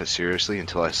took Tifa seriously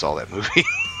until I saw that movie.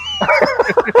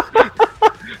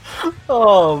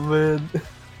 Oh, man.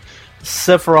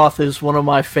 Sephiroth is one of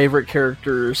my favorite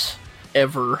characters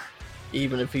ever,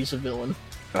 even if he's a villain.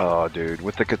 Oh, dude,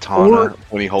 with the katana Or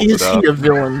when he holds Is it up. he a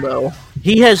villain, though?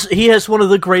 He has one of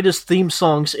the greatest theme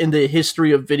songs in the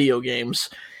history of video games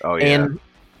Oh yeah, and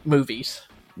movies.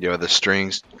 yeah, the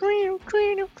strings.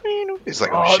 It's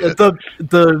like, oh, Oh, shit.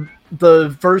 the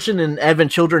version in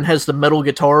Advent Children has the metal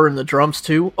guitar and the drums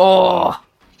too. Oh,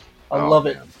 I Oh, love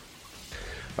it. man.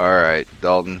 All right,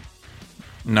 Dalton.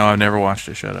 No, I've never watched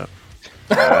it. Shut up.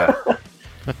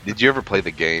 Did you ever play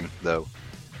the game though?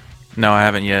 No, I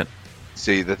haven't yet.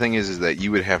 See, the thing is that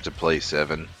you would have to play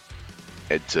 7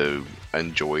 to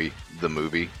enjoy the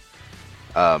movie.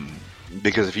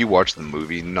 Because if you watch the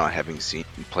movie not having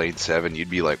played 7, you'd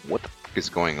be like, "What the fuck is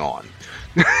going on?"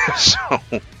 So,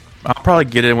 I'll probably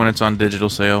get it when it's on digital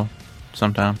sale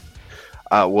sometime.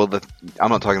 well, I'm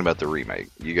not talking about the remake.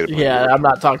 You got to play. Yeah, the I'm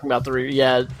not talking about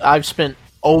yeah, I've spent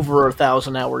over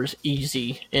 1,000 hours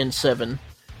easy in 7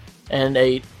 and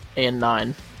 8 and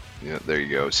 9. Yeah, there you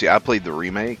go. See, I played the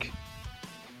remake.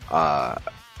 I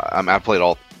played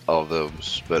all of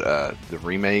those, but the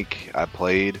remake I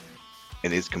played,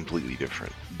 and it's completely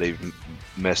different. They've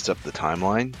messed up the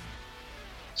timeline,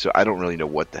 so I don't really know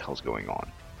what the hell's going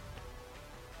on.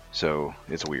 So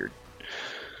it's weird.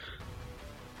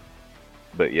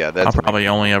 But yeah, I'll that's probably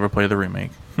only ever play the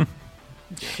remake.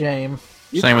 Shame.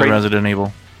 it's Same with crazy. Resident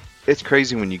Evil. It's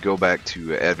crazy when you go back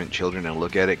to Advent Children and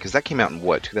look at it, because that came out in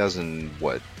what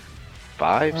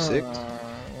 2005, 6?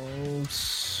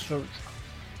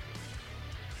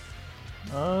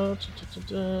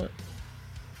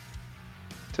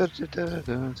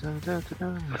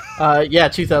 Yeah,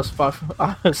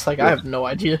 2005. It's like I have no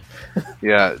idea.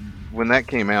 Yeah, when that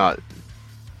came out,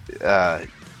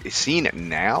 seeing it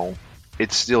now,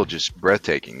 it's still just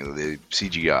breathtaking, the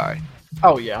CGI.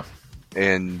 Oh yeah.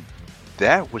 And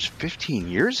that was 15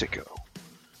 years ago.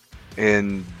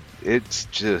 And it's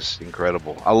just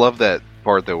incredible. I love that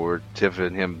part, though, where Tiff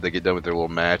and him, they get done with their little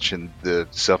match and the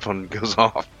cell phone goes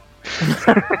off.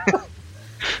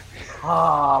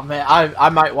 Oh man, I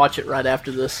might watch it right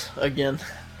after this again.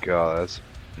 God, that's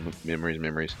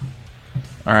memories.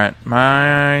 All right,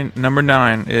 my number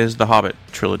 9 is the Hobbit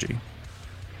trilogy.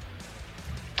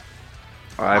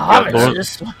 I've got Lord-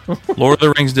 Just, Lord of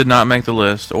the Rings did not make the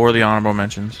list or the honorable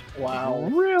mentions wow,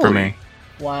 really? for me.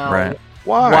 wow, Right.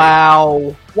 Why?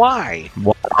 wow. Why?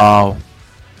 Wow.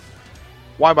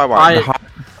 Why?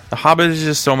 The Hobbit is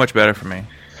just so much better for me.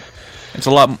 It's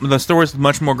a lot. The story's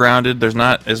much more grounded. There's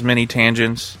not as many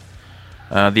tangents.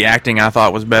 The acting I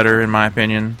thought was better in my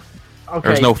opinion. Okay,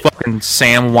 There's no fucking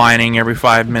Sam whining every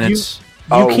 5 minutes. you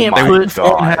Oh can't my put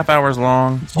God. 4.5 hours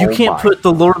long. you Oh can't my. put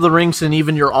the Lord of the Rings in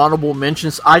even your honorable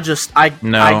mentions.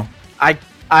 No.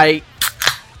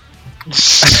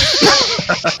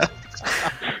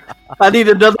 I need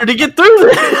another to get through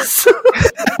this.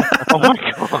 Oh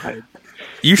my God.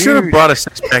 You should have brought a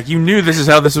 6-pack. You knew this is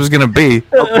how this was going to be.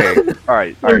 Okay. All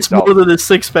right. There's more Dalton. than a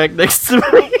 6-pack next to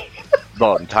me.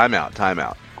 Dalton, time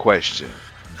out. Question: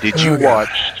 Did you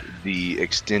watch the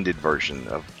extended version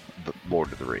of the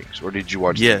Lord of the Rings, or did you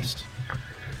watch? Yes.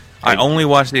 I only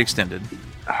watched the extended.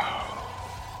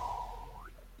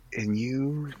 And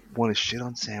you want to shit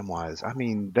on Samwise? I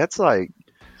mean, that's like,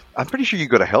 I'm pretty sure you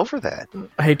go to hell for that.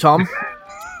 Hey Tom.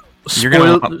 You're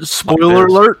gonna Spoiler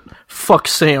this. alert. Fuck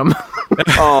Sam.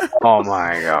 Oh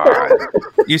my God.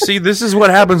 You see, this is what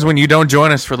happens when you don't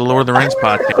join us for the Lord of the Rings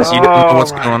podcast. You don't know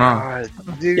what's going on.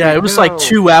 Dude, Yeah, it was no. like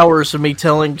 2 hours of me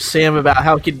telling Sam about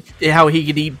how he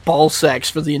could eat ball sacks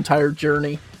for the entire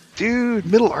journey. Dude,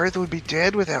 Middle Earth would be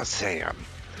dead without Sam.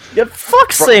 Yeah,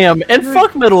 fuck Sam and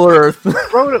fuck Middle Earth.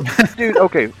 Frodo, dude.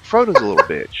 Okay, Frodo's a little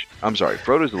bitch. I'm sorry,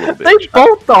 Frodo's a little They bitch.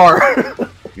 both are.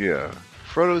 Yeah,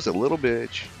 Frodo's a little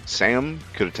bitch. Sam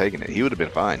could have taken it. He would have been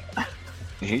fine.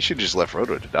 He should have just left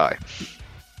Frodo to die.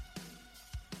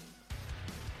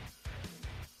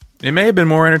 It may have been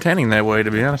more entertaining that way,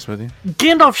 to be honest with you.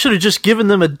 Gandalf should have just given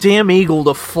them a damn eagle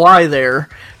to fly there,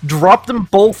 drop them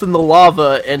both in the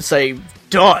lava, and say,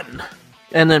 done.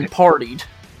 And then partied.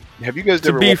 Have you guys To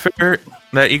ever? be fair,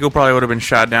 that eagle probably would have been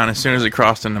shot down as soon as it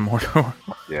crossed into Mordor.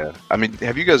 Yeah, I mean,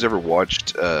 have you guys ever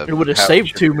watched? It would have How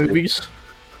saved It 2 Should Be? movies.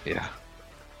 Yeah.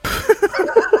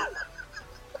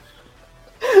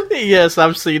 Yes,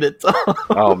 I've seen it.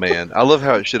 Oh man, I love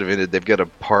how it should have ended. They've got a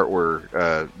part where,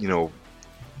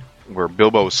 where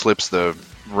Bilbo slips the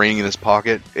ring in his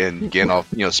pocket and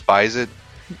Gandalf, spies it,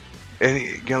 and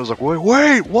Gandalf's like,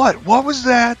 "Wait, what? What was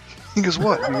that?" He goes,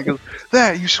 "What?" And he goes,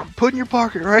 "That you put in your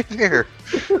pocket right there."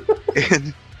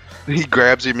 And he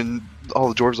grabs him, and all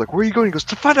the dwarves are like, "Where are you going?" He goes,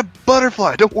 "To find a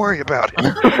butterfly. Don't worry about it."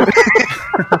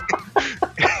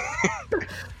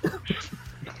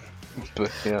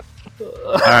 But yeah.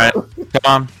 All right, come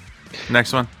on.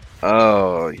 Next one.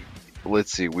 Oh,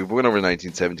 let's see. We went over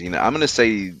 1917. I'm going to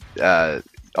say,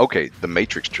 okay, the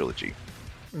Matrix trilogy.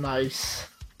 Nice.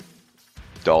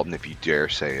 Dalton, if you dare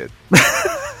say it.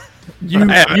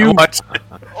 I haven't watched it.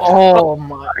 Oh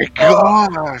my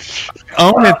Gosh.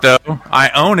 Own it, though. I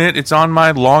own it. It's on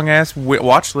my long-ass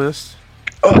watch list.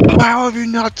 Oh, how have you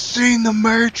not seen the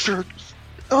Matrix?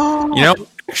 Oh. You know,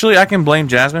 actually, I can blame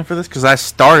Jasmine for this because I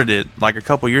started it like a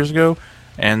couple years ago,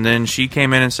 and then she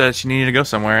came in and said she needed to go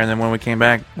somewhere, and then when we came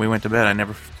back, we went to bed. I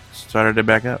never started it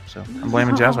back up, so I'm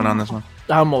blaming Jasmine on this one.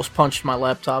 I almost punched my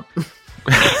laptop.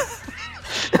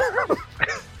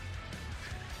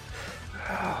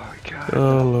 Oh, God.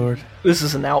 Oh, Lord. This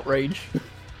is an outrage.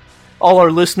 All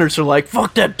our listeners are like,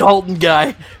 "Fuck that Dalton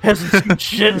guy, hasn't seen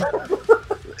shit."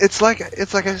 It's like I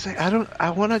say, I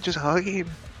want to just hug him.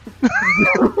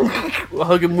 We'll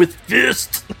hug him with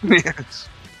fists. Yes.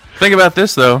 Think about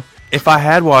this, though. If I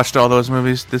had watched all those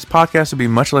movies, this podcast would be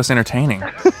much less entertaining.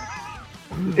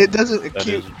 It doesn't That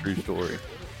accuse, is a true story.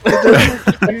 it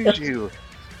doesn't accuse you.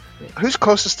 Who's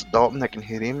closest to Dalton that can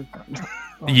hit him?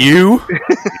 You?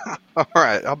 All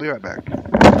right, I'll be right back.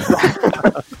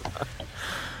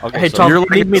 Okay, Hey, so Tom, You're you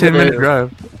like need a me 10-minute to,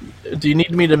 drive. do you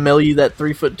need me to mail you that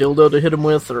 3-foot dildo to hit him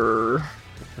with, or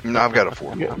No, I've got a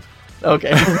 4.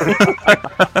 okay?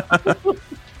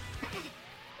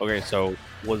 Okay, so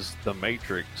was The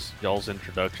Matrix y'all's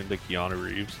introduction to Keanu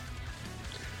Reeves?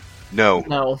 No.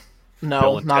 No,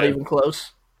 Bill and not Ted. even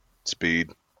close. Speed.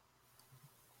 Did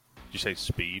you say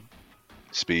Speed?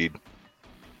 Speed.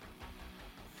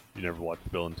 You never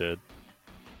watched Bill and Ted?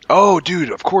 Oh,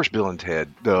 dude, of course Bill and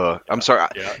Ted. I'm sorry.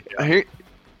 Yeah.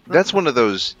 That's one of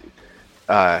those...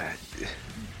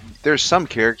 there's some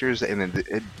characters, and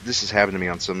this has happened to me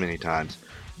on so many times,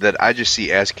 that I just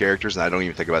see as characters, and I don't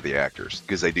even think about the actors,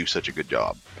 because they do such a good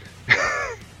job.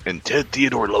 And Ted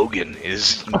Theodore Logan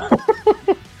is...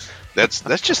 That's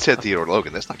just Ted Theodore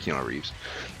Logan. That's not Keanu Reeves.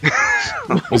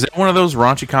 Is that one of those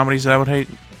raunchy comedies that I would hate?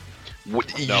 No,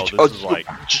 this is like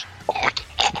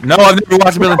No, I've never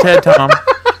watched Bill and Ted, Tom.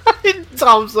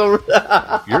 Tom's so.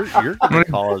 you're gonna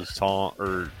cause Tom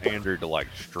or Andrew to like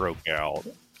stroke out.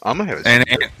 I'm gonna have And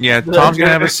yeah, Tom's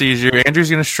gonna have a seizure. Andrew's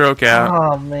gonna stroke out.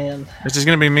 Oh man, It's just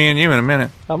gonna be me and you in a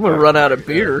minute. I'm gonna run out of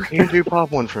beer. Andrew,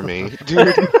 pop one for me,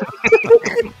 dude.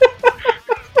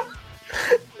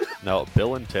 No,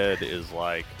 Bill and Ted is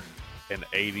like an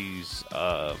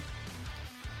 80s.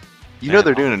 You know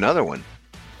they're doing another one.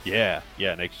 Yeah,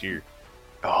 next year.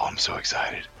 Oh, I'm so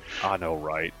excited. I know,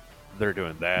 right? They're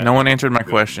doing that. No one answered my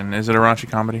question. Is it a raunchy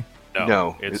comedy?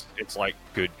 No, it's like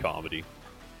good comedy.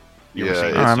 Yeah, ever seen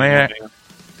it's- that I may- scene, man?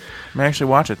 May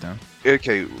actually watch it then.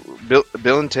 Okay,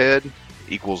 Bill and Ted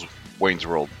equals Wayne's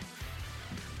World.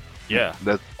 Yeah,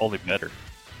 That only better.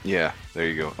 yeah, there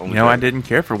you go. Only You know, I better. didn't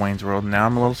care for Wayne's World. Now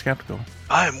I'm a little skeptical.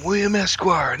 I'm William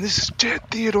Esquire, and this is Ted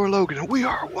Theodore Logan, and we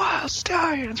are Wild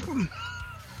Stallions.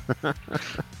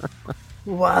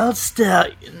 Wild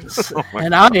Stallions,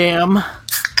 and I am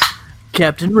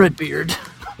Captain Redbeard.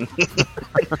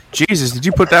 Jesus, did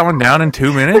you put that one down in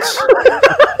 2 minutes?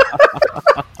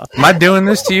 Am I doing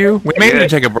this to you? We may need to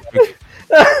take a break.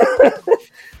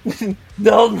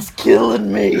 Dalton's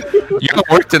killing me. You don't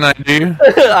work tonight, do you?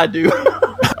 I do.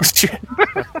 Oh, shit.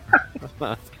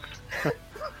 Well,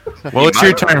 it's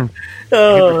your turn.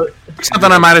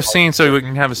 Something I might have seen, so we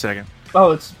can have a second.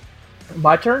 Oh, it's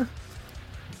my turn.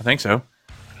 I think so.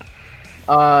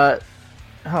 Oh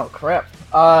crap.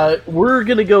 We're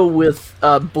gonna go with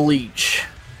Bleach.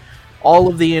 All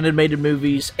of the animated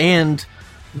movies and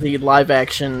the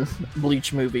live-action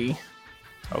Bleach movie.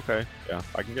 Okay, yeah,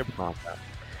 I can get behind that.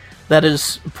 That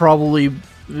is probably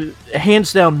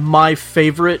hands down my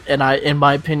favorite, and in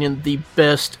my opinion, the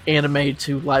best anime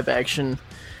to live-action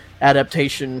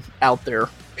adaptation out there.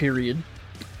 Period.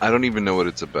 I don't even know what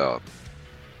it's about.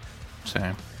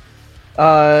 Same.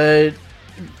 I've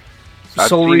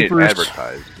Soul seen Reapers. it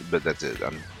advertised, but that's it.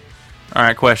 All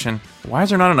right, question. Why is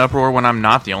there not an uproar when I'm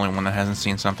not the only one that hasn't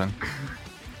seen something?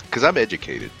 Because I'm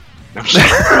educated. I'm sorry.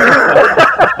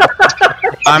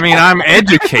 I mean, I'm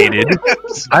educated.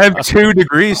 I have 2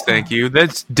 degrees, thank you.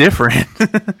 That's different.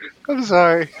 I'm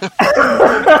sorry.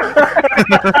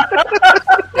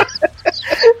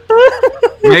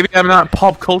 Maybe I'm not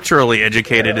pop culturally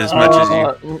educated as much as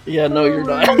you. Yeah, no, you're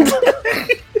not.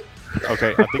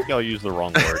 Okay, I think I'll use the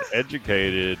wrong word.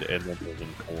 Educated and then there's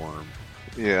informed.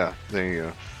 Yeah, there you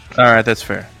go. All right, that's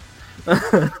fair.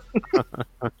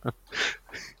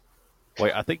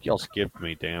 Wait, I think y'all skipped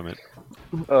me, damn it.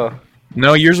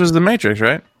 No, yours was The Matrix,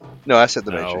 right? No, I said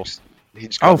the No. Matrix. He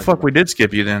just Oh, called me fuck, the- we did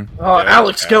skip you then. Oh, Yeah,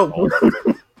 Alex, go. asshole.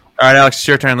 All right, Alex, it's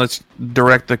your turn. Let's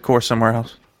direct the course somewhere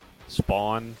else.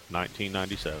 Spawn,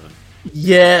 1997.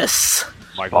 Yes.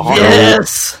 Michael Oh,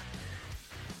 Yes.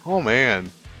 Oh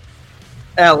man.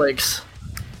 Alex.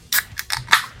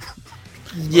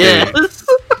 Yes.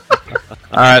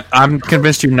 All right, I'm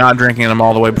convinced you're not drinking them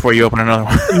all the way before you open another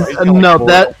one. No,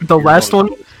 the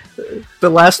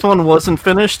last one wasn't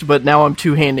finished, but now I'm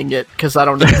two-handing it because I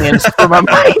don't have hands for my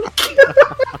mic.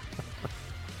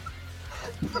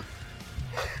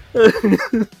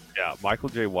 Yeah, Michael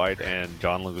J. White and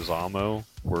John Leguizamo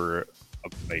were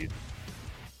amazing.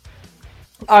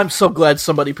 I'm so glad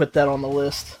somebody put that on the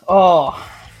list. Oh,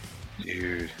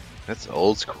 Dude, that's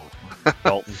old school.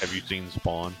 Dalton, have you seen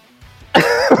Spawn?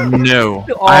 No,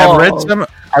 Oh. I've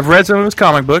read some of his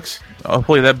comic books.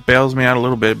 Hopefully that bails me out a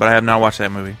little bit, but I have not watched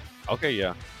that movie. Okay,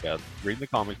 yeah. Reading the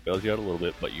comics bails you out a little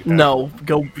bit, but you have no,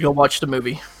 go watch the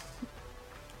movie.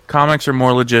 Comics are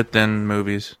more legit than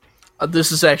movies.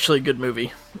 This is actually a good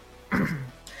movie.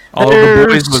 Although The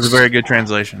Boys was a very good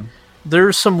translation.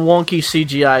 There's some wonky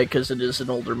CGI because it is an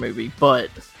older movie, but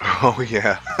Oh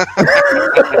yeah.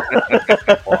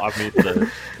 Well, I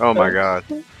mean, Oh my god.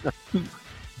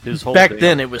 his whole back damn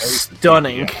then it was face is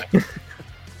stunning. CGI.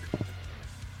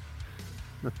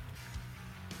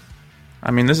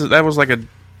 I mean, that was like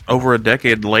over a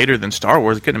decade later than Star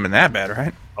Wars. It couldn't have been that bad, right?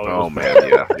 it Oh was man,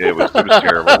 yeah. It was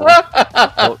terrible.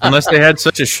 Unless they had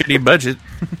such a shitty budget.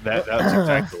 That's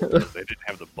exactly what it is. They didn't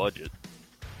have the budget.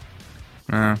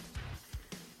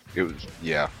 It was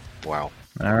yeah. Wow.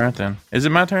 All right then. Is it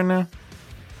my turn now?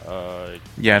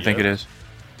 Yeah, I think it is.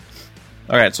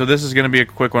 All right, so this is going to be a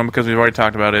quick one because we've already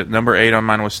talked about it. Number 8 on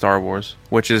mine was Star Wars,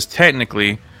 which is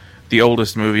technically the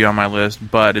oldest movie on my list,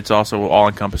 but it's also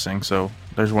all-encompassing. So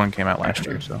there's one came out last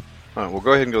year. So All right, well,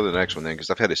 go ahead and go to the next one then, because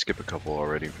I've had to skip a couple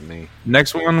already for me.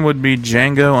 next one would be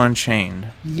Django Unchained.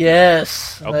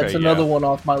 Yes, Okay, that's another yeah. one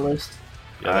off my list.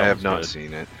 Yeah, I that have was not good.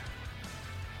 seen it.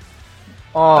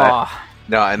 Oh,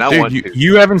 No, and I Dude, want you, to.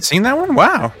 you haven't seen that one?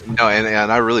 Wow. No, and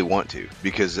I really want to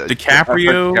because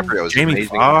DiCaprio, I've heard DiCaprio is Jamie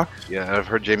amazing. Foxx. Yeah, I've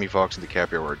heard Jamie Foxx and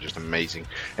DiCaprio are just amazing.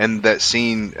 And that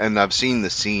scene, and I've seen the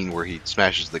scene where he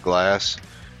smashes the glass,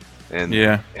 and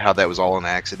Yeah. how that was all an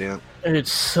accident.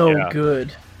 It's so Yeah.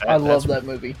 good. That- I love that's- that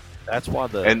movie. That's why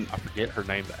And- I forget her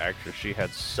name, the actress. She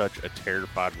had such a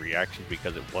terrified reaction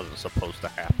because it wasn't supposed to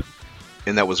happen.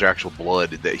 And that was actual blood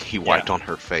that he wiped on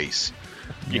her face.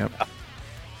 Yep.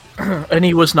 And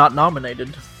he was not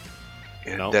nominated.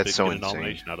 Yeah, No, that's didn't so get a insane.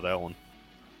 nomination out of that one.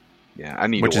 Yeah, I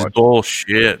need Which to is watch.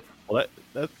 bullshit. Well,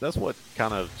 that's what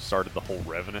kind of started the whole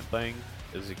Revenant thing,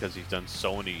 is because he's done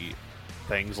so many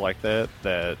things like that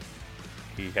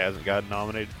he hasn't gotten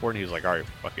nominated for, and he's like, all right,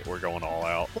 fuck it, we're going all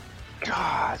out.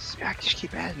 God, I just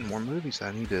keep adding more movies.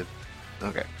 I need to.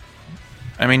 Okay.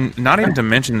 I mean, not even to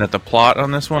mention that the plot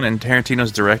on this one and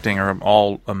Tarantino's directing are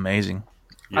all amazing.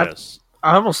 Yes.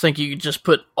 I almost think you could just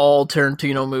put all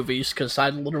Tarantino movies because I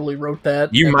literally wrote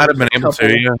that. You and might have there's been a able to,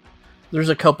 couple- yeah. There's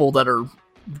a couple that are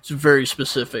very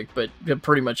specific, but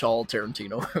pretty much all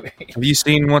Tarantino movies. Have you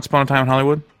seen Once Upon a Time in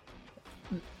Hollywood?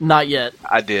 Not yet.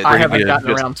 I did. I haven't good. gotten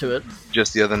Just- around to it.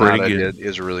 Just the other Pretty night I good. did.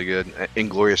 Is really good.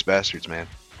 Inglorious Bastards, man.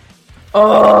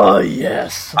 Oh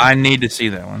yes. I need to see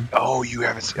that one. Oh, you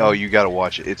haven't seen. Oh, you got to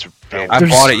watch it. It's I fantastic.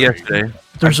 bought it yesterday.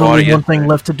 There's I bought only it one thing yesterday.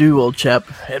 left to do, old chap,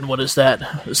 and what is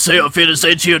that? Say auf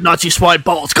Wiedersehen to your Nazi swine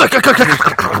balls. I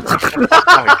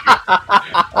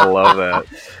love that.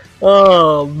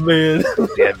 Oh man,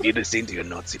 Yeah, Wiedersehen to your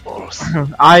Nazi balls.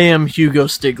 I am Hugo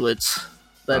Stiglitz.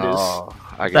 That is Oh,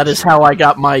 I can that is see how I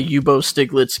got my Hugo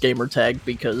Stiglitz gamer tag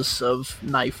because of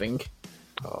knifing.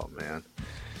 Oh man.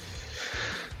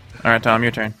 All right, Tom,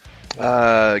 your turn.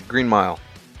 Green Mile.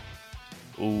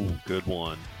 Ooh, good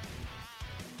one.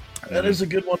 That is a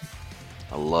good one.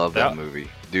 I love that That- movie,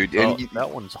 dude. Oh, And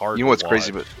that one's hard. you know what's to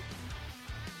crazy, watch.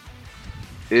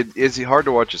 but it's hard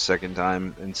to watch a second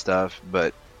time and stuff.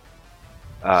 But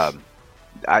I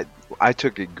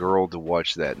took a girl to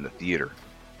watch that in the theater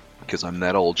because I'm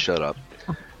that old. Shut up.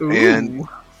 And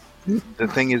the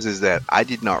thing is that I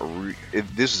did not.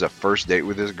 This is a first date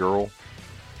with this girl,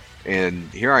 and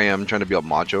here I am trying to be a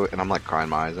macho, and I'm like crying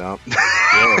my eyes out.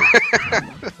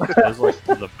 Those are like one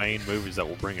of the main movies that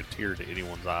will bring a tear to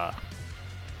anyone's eye.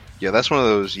 Yeah, that's one of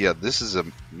those. Yeah, this is a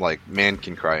like man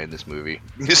can cry in this movie.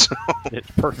 So, It's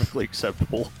perfectly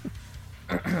acceptable.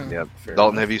 yeah, Fair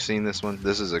Dalton, enough. have you seen this one?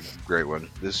 This is a great one.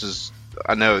 This is.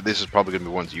 I know this is probably gonna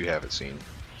be ones you haven't seen.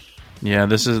 Yeah,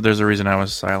 there's a reason I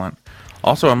was silent.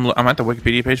 Also, I'm at the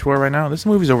Wikipedia page for it right now. This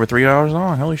movie's over 3 hours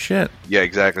long. Holy shit. Yeah,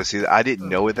 exactly. See, I didn't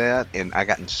know that, and I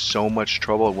got in so much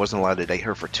trouble. I wasn't allowed to date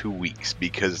her for 2 weeks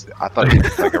because I thought it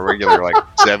was like a regular, like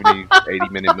 70,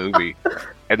 80-minute movie.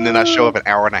 And then I show up an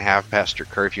hour and a half past her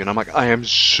curfew, and I'm like, I am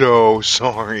so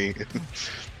sorry.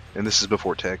 And this is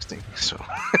before texting, so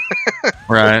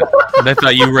Right. They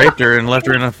thought you raped her and left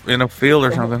her in a field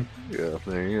or something. yeah,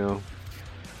 there you go.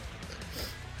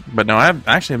 But no, I've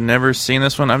actually have never seen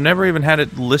this one. I've never even had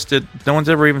it listed. No one's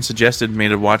ever even suggested me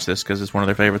to watch this because it's one of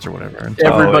their favorites or whatever. And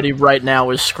Everybody right now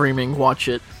is screaming, "Watch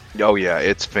it!" Oh yeah,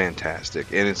 it's fantastic,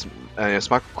 and it's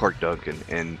Michael Clark Duncan,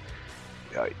 and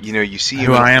you know you see him.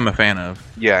 who I am a fan of.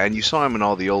 Yeah, and you saw him in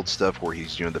all the old stuff where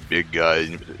he's the big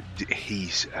guy.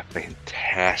 He's a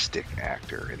fantastic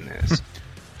actor in this.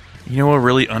 You know what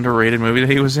really underrated movie that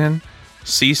he was in?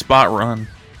 See Spot Run.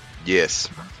 Yes.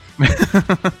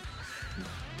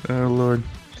 Oh Lord.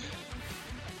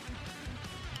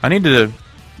 I need to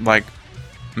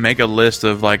make a list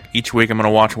of each week I'm going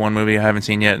to watch one movie I haven't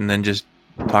seen yet and then just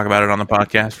talk about it on the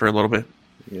podcast for a little bit.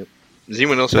 Yep. Does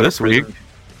anyone else So have this a prison? week-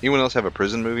 Anyone else have a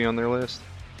prison movie on their list?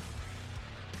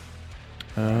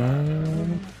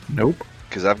 Nope.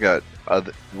 Because I've got I've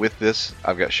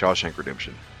got Shawshank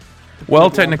Redemption. Well,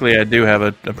 technically I do have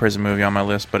a prison movie on my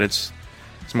list, but it's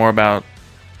more about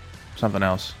something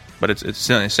else. But it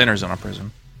centers on a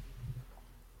prison.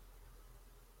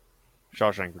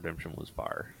 Shawshank Redemption was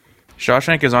fire.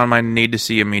 Shawshank is on my need to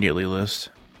see immediately list.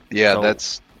 Yeah, So-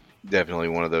 that's definitely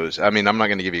one of those. I mean, I'm not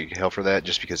going to give you hell for that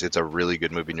just because it's a really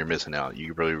good movie and you're missing out.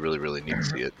 You really, really, really need to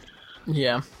see it.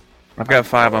 Yeah, I've got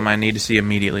 5 on my need to see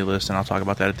immediately list, and I'll talk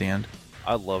about that at the end.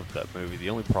 I loved that movie.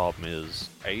 The only problem is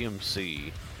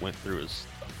AMC went through a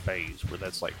phase where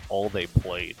that's all they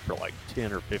played for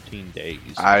 10 or 15 days.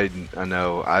 I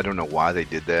know. I don't know why they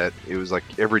did that. It was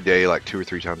every day, 2 or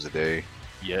 3 times a day.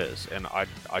 Yes, and I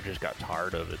just got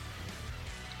tired of it.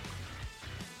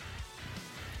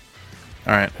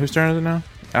 All right, whose turn is it now?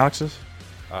 Alex's?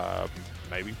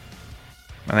 Maybe.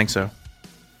 I think so.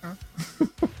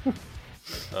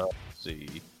 Let's see.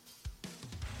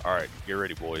 All right, get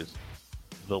ready, boys.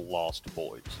 The Lost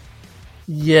Boys.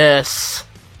 Yes.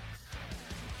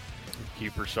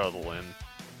 Kiefer Sutherland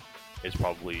is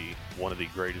probably one of the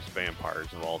greatest vampires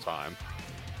of all time.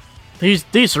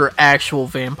 These are actual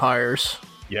vampires.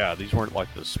 Yeah, these weren't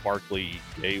like the sparkly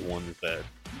gay ones that,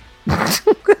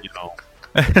 you know.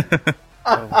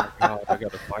 Oh my god, I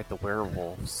gotta fight the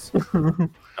werewolves.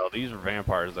 No, these are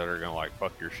vampires that are gonna like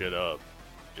fuck your shit up.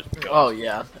 Just because. Oh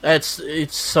yeah,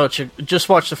 it's such a. Just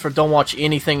watch don't watch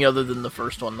anything other than the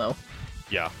first one though.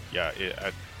 Yeah.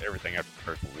 Everything after the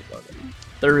first one was ugly.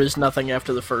 There is nothing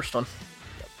after the first one.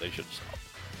 Yeah, they should stop.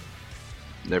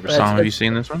 Never That's- saw Tom, have you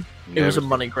seen this one? It was a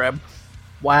money grab.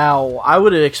 Wow, I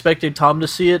would have expected Tom to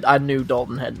see it. I knew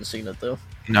Dalton hadn't seen it though.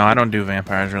 No, I don't do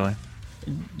vampires really.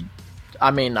 I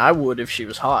mean, I would if she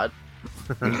was hot.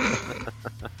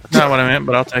 Not what I meant,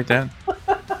 but I'll take that.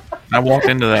 I walked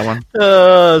into that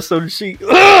one. So did she.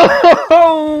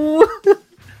 Oh,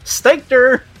 staked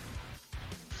her.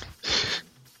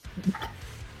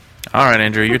 All right,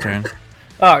 Andrew, your turn.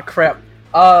 Oh crap.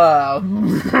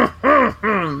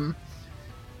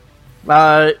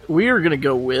 We are gonna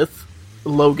go with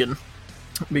Logan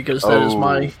because that is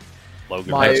my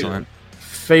Logan. My- Excellent.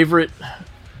 favorite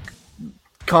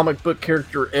comic book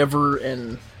character ever,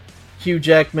 and Hugh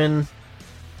Jackman,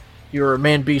 you're a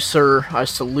man beast, sir. I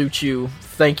salute you.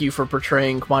 Thank you for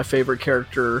portraying my favorite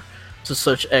character to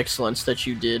such excellence that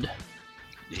you did.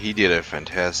 He did a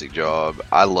fantastic job.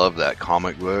 I love that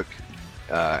comic book,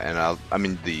 and I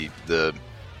mean the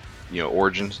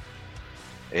origins,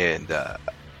 and I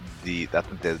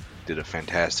think they did a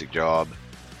fantastic job.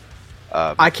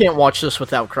 I can't watch this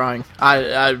without crying.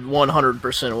 I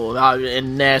 100% will,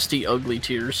 and nasty, ugly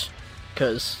tears,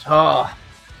 because So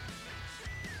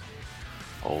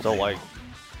man. like,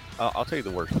 I'll tell you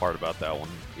the worst part about that one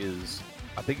is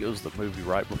I think it was the movie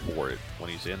right before it when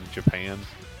he's in Japan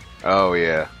Oh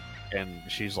yeah, and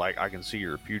she's like, "I can see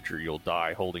your future. You'll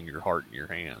die holding your heart in your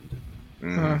hand."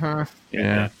 Mhm.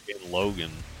 Yeah. And in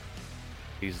Logan,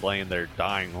 he's laying there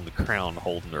dying on the ground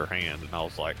holding her hand, and I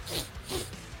was like,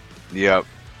 Yep.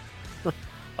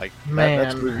 that's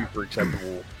Man. a movie for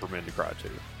acceptable for men to cry to.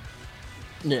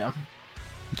 yeah.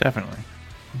 Definitely.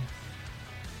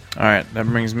 All right, that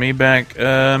brings me back. We've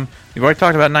already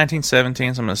talked about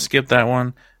 1917, so I'm going to skip that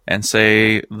one and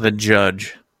say The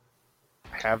Judge.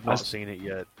 Have not seen it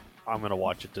yet. I'm gonna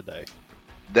watch it today.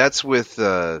 That's with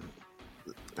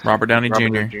Robert Downey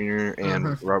Robert Jr. Jr.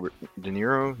 and Robert De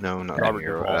Niro. No, not Robert De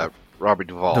Niro. Duvall. Robert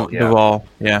Duvall. Yeah. Duvall,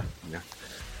 yeah.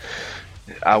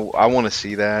 I want to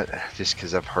see that just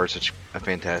because I've heard such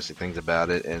fantastic things about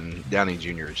it, and Downey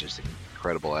Jr. is just an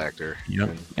incredible actor. Yep.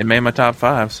 And It made my top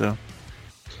 5, so.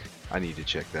 I need to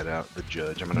check that out. The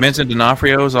Judge. I'm gonna Vincent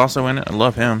D'Onofrio is also in it. I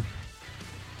love him.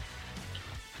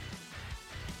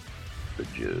 The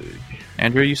Judge.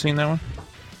 Andrew, you seen that one?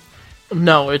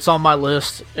 No, it's on my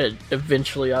list.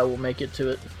 Eventually, I will make it to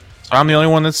it. So I'm the only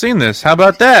one that's seen this. How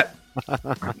about that?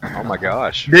 Oh my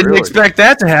gosh! Didn't really? expect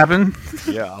that to happen.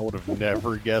 Yeah, I would have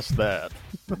never guessed that.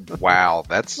 Wow,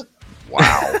 that's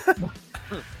wow.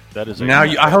 That is Now,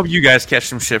 I hope you guys catch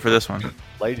some shit for this one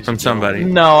ladies from and gentlemen, somebody.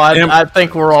 No, I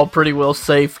think we're all pretty well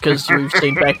safe because we've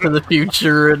seen Back to the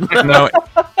Future. And No,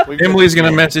 we've got Emily's the-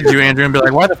 gonna message you, Andrew, and be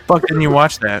like, "Why the fuck didn't you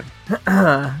watch that?"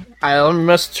 I'll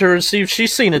message her and see if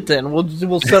she's seen it. Then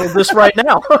we'll settle this right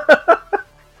now.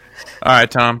 All right,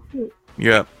 Tom,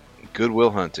 you're up. Good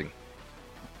Will Hunting.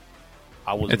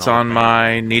 I was It's not a on fan.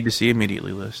 my need to see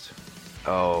immediately list.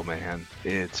 Oh man,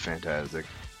 it's fantastic.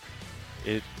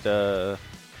 It yeah,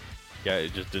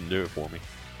 it just didn't do it for me.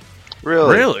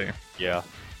 Really? Yeah,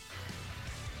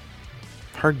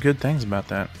 Heard good things about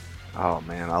that, Oh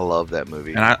man, I love that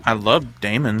movie. and I love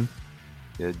Damon.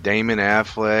 Yeah, Damon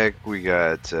Affleck. We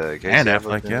got Casey And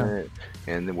Affleck, in yeah. it.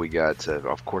 And then we got,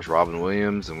 of course, Robin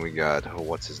Williams, and we got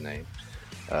what's his name,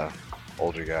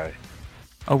 older guy.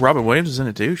 Oh, Robin Williams is in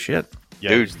it too. Shit, yeah,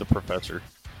 Dude. he's the professor.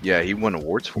 Yeah, he won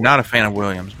awards for not it. a fan of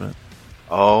Williams, but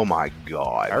Oh my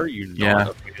god! How are you not Yeah.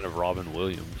 a fan of Robin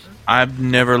Williams? I've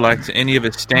never liked any of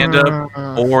his stand-up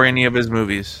or any of his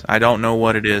movies. I don't know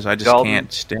what it is. I just Dalton.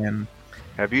 can't stand.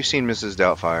 Have you seen Mrs.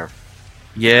 Doubtfire?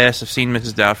 Yes, I've seen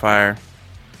Mrs. Doubtfire.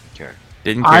 Okay.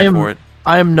 Didn't I care am- for it.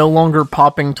 I am no longer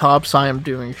popping tops. I am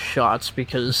doing shots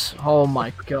because, oh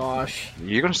my gosh.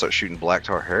 You're gonna start shooting black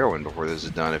tar heroin before this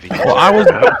is done. If you Well, I was.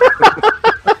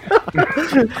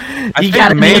 I You think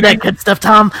gotta maybe do that good stuff,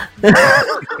 Tom.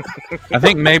 I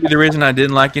think maybe the reason I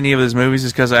didn't like any of his movies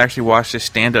is because I actually watched his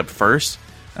stand-up first.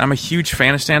 I'm a huge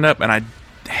fan of stand-up, and I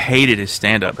hated his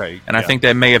stand-up, Okay, and I yeah. think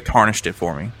that may have tarnished it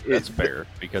for me. That's fair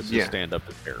because his Yeah. stand-up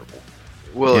is terrible.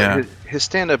 Well, Yeah. his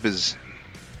stand-up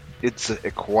it's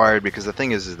acquired because the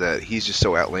thing is that he's just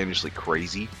so outlandishly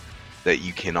crazy that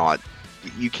you cannot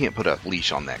you can't put a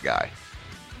leash on that guy.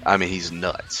 I mean, he's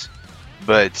nuts.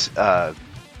 But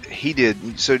he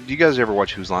did. So, do you guys ever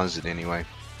watch Whose Line Is It Anyway?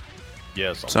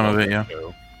 Yes, Some of it, yeah.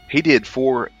 He did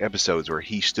 4 episodes where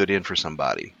he stood in for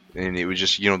somebody. And it was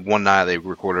just, one night they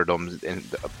recorded them and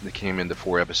they came into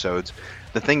 4 episodes.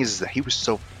 The thing is that he was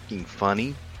so fucking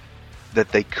funny that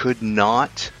they could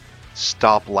not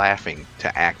stop laughing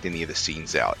to act any of the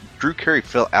scenes out. Drew Carey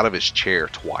fell out of his chair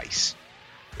twice.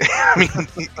 I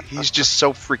mean, he's just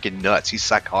so freaking nuts. He's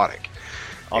psychotic.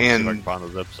 I'll see if I can find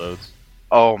those episodes.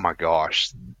 Oh my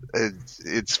gosh,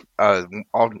 I'm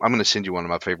going to send you one of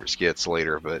my favorite skits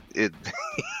later, but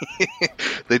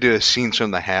they do a Scenes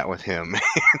from the Hat with him.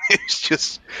 It's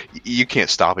just, you can't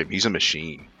stop him. He's a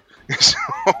machine. So.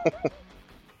 All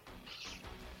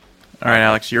right,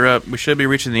 Alex, you're up. We should be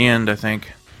reaching the end, I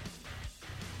think.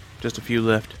 Just a few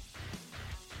left.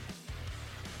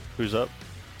 Who's up?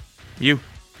 You.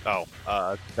 Oh,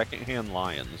 Secondhand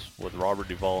Lions with Robert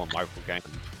Duvall and Michael Caine.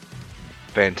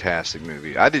 Fantastic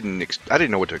movie. I didn't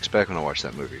know what to expect when I watched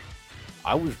that movie.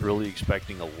 I was really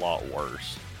expecting a lot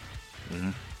worse.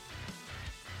 Mm-hmm.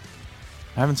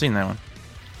 I haven't seen that one.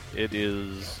 It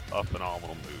is a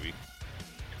phenomenal movie.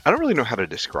 I don't really know how to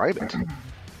describe it.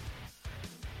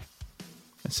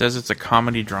 It says it's a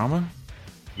comedy drama?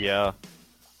 Yeah.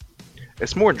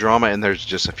 It's more drama, and there's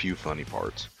just a few funny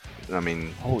parts. I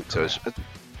mean, Holy so crap.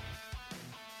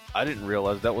 I didn't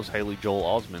realize that was Haley Joel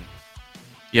Osment.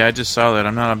 Yeah, I just saw that.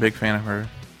 I'm not a big fan of her.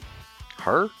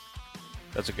 her?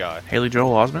 That's a guy. Haley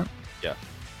Joel Osment? Yeah.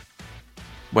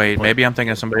 Wait, maybe I'm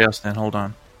thinking of somebody else then. Hold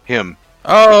on. Him.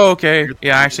 Oh, okay.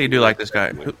 Yeah, I actually do like this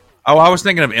guy. Oh, I was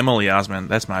thinking of Emily Osment.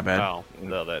 That's my bad. Oh,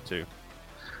 no, that too.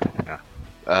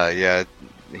 Yeah,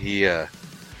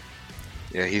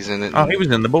 he's in it. Oh, he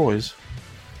was in The Boys.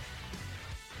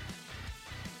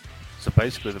 So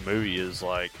basically, the movie is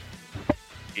like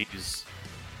he's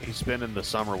spending the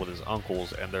summer with his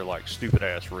uncles, and they're like stupid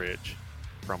ass rich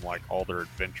from like all their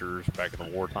adventures back in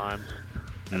the wartime,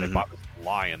 and they bought this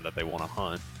lion that they want to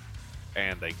hunt,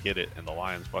 and they get it, and the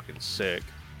lion's fucking sick.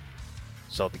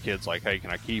 So the kid's like, "Hey, can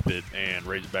I keep it and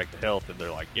raise it back to health?" And they're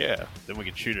like, "Yeah." Then we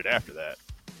can shoot it after that.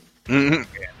 Mhm.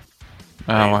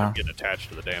 Oh, wow. Get attached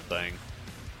to the damn thing.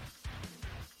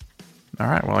 All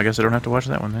right, well, I guess I don't have to watch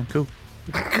that one then. Cool.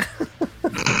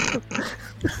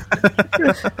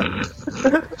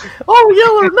 Oh,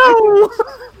 Yeller,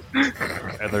 no!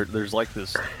 And there's like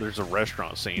this. There's a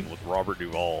restaurant scene with Robert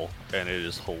Duvall, and it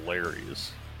is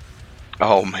hilarious.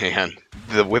 Oh man,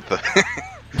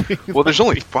 well, there's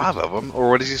only 5 of them,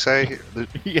 or what does he say?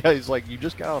 Yeah, he's like, you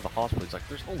just got out of the hospital. He's like,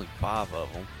 there's only 5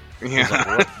 of them. Yeah. He's like,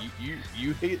 well,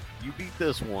 you beat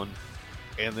this one,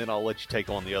 and then I'll let you take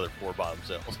on the other 4 by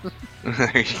themselves.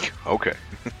 There you go. Okay.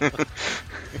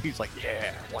 He's like,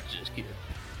 yeah, watch this kid.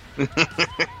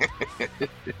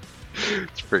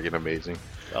 It's freaking amazing.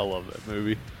 I love that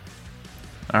movie.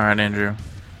 All right, Andrew.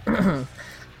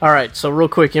 All right, so real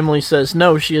quick, Emily says,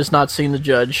 no, she has not seen The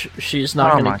Judge. She's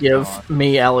not going my to give God.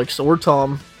 me, Alex, or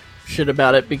Tom shit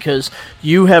about it because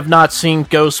you have not seen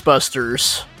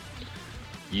Ghostbusters.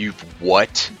 You've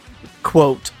what?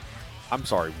 Quote. I'm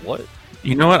sorry, what?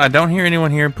 You know what? I don't hear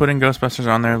anyone here putting Ghostbusters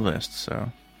on their list,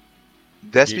 so...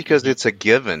 That's because it's a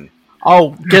given.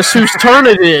 Oh, guess whose turn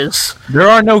it is? There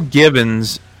are no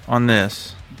givens on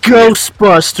this.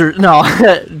 Ghostbusters. No,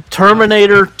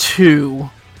 Terminator 2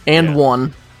 and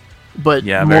 1, but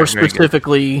Yeah, more very good.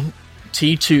 specifically,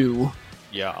 T2.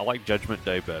 Yeah, I like Judgment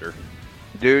Day better.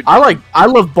 Dude, I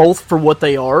love both for what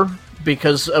they are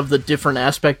because of the different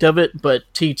aspect of it, but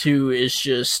T2 is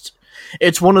just...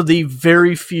 It's one of the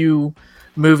very few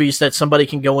movies that somebody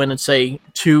can go in and say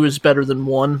 2 is better than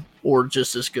 1 or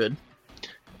just as good.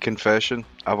 confession,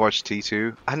 I watched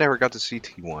T2. I never got to see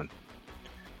T1.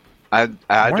 I Really?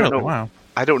 don't know. Wow.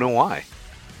 I don't know why.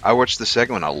 I watched the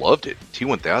second one. I loved it.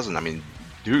 T1000. I mean,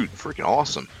 dude, freaking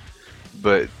awesome.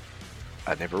 But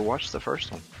I never watched the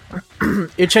first one.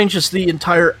 It changes the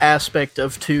entire aspect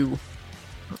of 2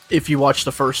 if you watch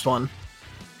the first one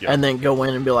Yeah. and then go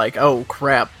in and be like, oh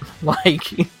crap, like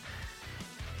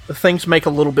things make a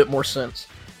little bit more sense.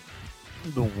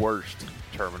 The worst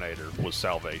Terminator was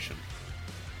Salvation.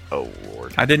 Oh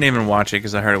lord. I didn't even watch it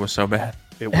because I heard it was so bad.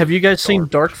 It was Have you guys seen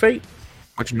garbage. Dark Fate?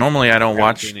 Which normally I don't I haven't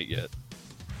watch. seen it yet.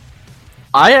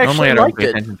 I Normally actually I don't liked pay it.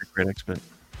 attention to critics, but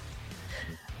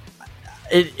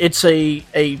It's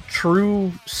a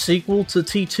true sequel to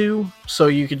T2, so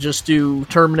you could just do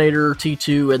Terminator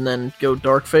T2 and then go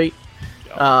Dark Fate.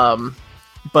 Yeah.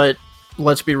 But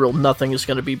let's be real, nothing is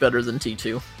going to be better than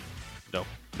T2.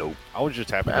 Nope. I was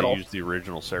just happy At they all. used the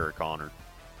original Sarah Connor.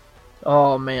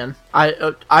 Oh man,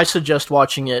 I suggest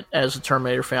watching it as a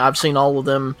Terminator fan. I've seen all of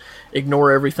them.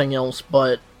 Ignore everything else,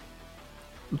 but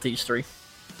these three.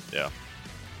 Yeah,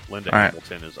 Linda All right.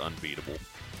 Hamilton is unbeatable.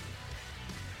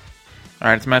 All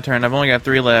right, it's my turn. I've only got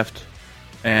 3 left,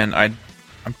 and I'm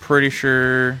pretty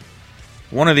sure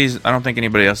one of these I don't think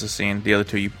anybody else has seen. The other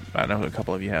 2, I know a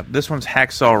couple of you have. This one's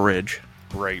Hacksaw Ridge.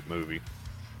 Great movie.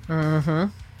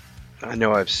 Mm-hmm. I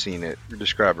know I've seen it.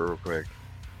 Describe it real quick.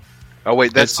 Oh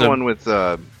wait, that's It's the a- one with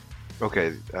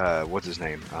what's his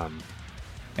name?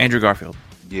 Andrew Garfield.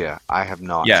 Yeah, I have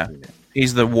not Yeah. seen it.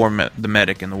 He's the the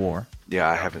medic in the war. Yeah,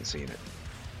 I haven't seen it.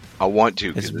 I want to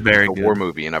It's because very a good. war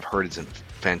movie, and I've heard it's a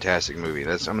fantastic movie.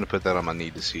 I'm going to put that on my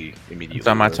need to see immediately. It's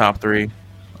on my top 3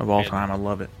 of all And- time. I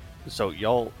love it. So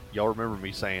y'all remember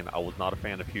me saying I was not a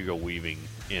fan of Hugo Weaving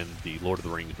in the Lord of the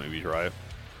Rings movies, right?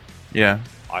 Yeah.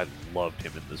 I loved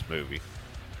him in this movie.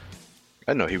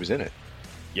 I know he was in it.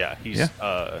 Yeah, he's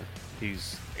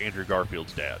Andrew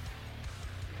Garfield's dad.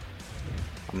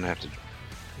 I'm going to have to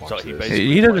watch So he this.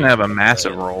 basically- He doesn't have a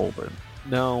massive role, but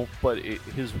No, but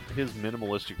his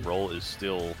minimalistic role is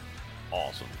still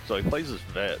awesome. So he plays this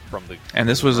vet from the. and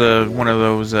this was one of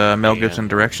those Mel Gibson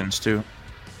directions too.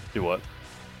 Do what?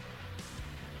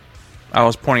 I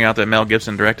was pointing out that Mel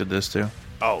Gibson directed this too.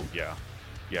 Oh yeah,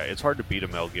 yeah. It's hard to beat a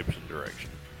Mel Gibson direction.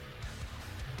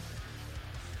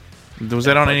 Was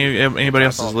that on anybody I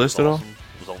else's thought list was at all? awesome.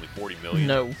 It was only 40 million.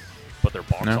 No. but their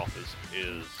box No. office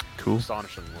is Cool.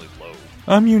 astonishingly low.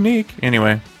 I'm unique.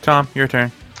 Anyway, Tom, your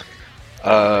turn.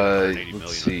 180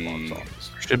 Let's million in see. the box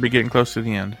office. Should be getting close to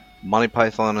the end. Monty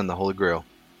Python and the Holy Grail.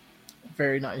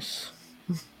 Very nice.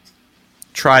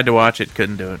 Tried to watch it,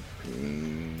 couldn't do it.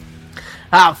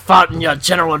 I've fought in your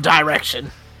general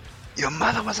direction. Your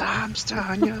mother was a hamster,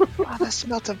 and your father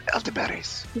smelt of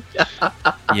elderberries.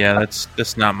 Yeah,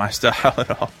 that's not my style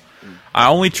at all. I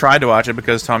only tried to watch it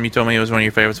because Tom, you told me it was one of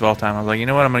your favorites of all time. I was like, you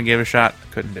know what, I'm gonna give it a shot.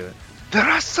 Couldn't do it. There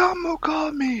are some who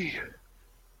call me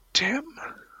Tim.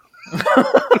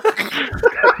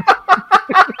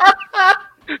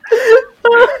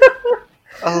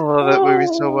 I love that movie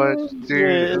so much,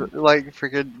 dude. Like,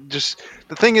 freaking, just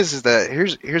the thing is that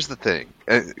here's the thing,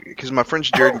 because my friends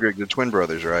Jared and Greg, the twin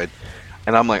brothers, right?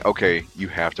 And I'm like, okay, you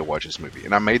have to watch this movie,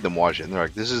 and I made them watch it, and they're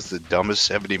like, this is the dumbest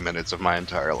 70 minutes of my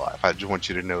entire life. I just want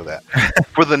you to know that.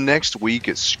 For the next week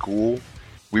at school,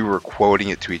 we were quoting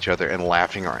it to each other and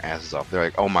laughing our asses off. They're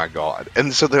like, oh my god,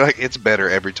 and so they're like, it's better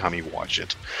every time you watch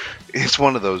it. It's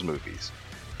one of those movies.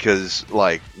 Because,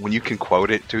 like, when you can quote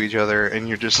it to each other and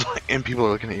you're just like, and people are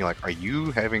looking at you like, are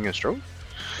you having a stroke?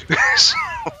 So,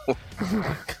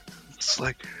 it's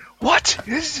like, what?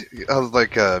 I was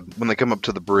like, when they come up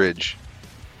to the bridge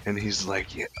and he's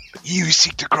like, yeah, you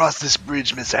seek to cross this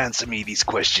bridge, miss, answer me these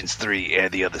questions 3 ere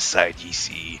the other side ye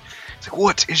see. It's like,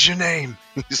 what is your name?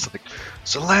 He's like,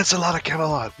 Sir Lancelot of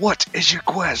Camelot. What is your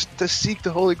quest? To seek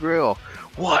the Holy Grail.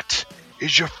 What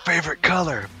is your favorite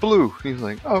color? Blue. He's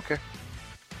like, oh, okay.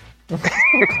 And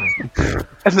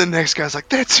the next guy's like,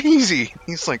 that's easy.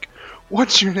 He's like,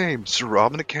 what's your name? Sir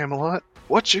Robin of Camelot.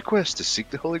 What's your quest? To seek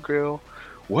the Holy Grail.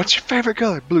 What's your favorite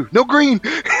color? Blue. No, green.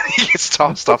 He gets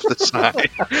tossed off the side.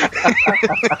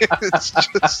 It's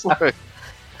just like,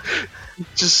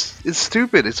 it's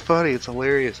stupid. It's funny. It's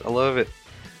hilarious. I love it.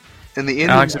 And the ending,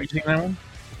 Alex, have you seen that one?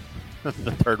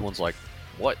 The third one's like,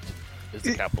 what is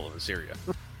the capital of Assyria?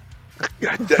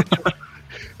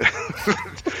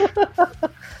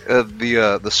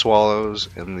 the swallows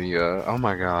and the oh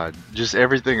my god, just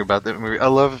everything about that movie I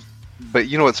love. But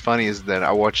you know what's funny is that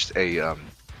I watched a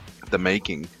the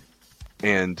making,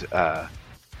 and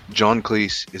John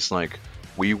Cleese is like,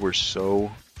 we were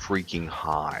so freaking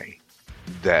high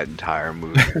that entire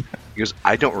movie. He goes,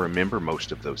 I don't remember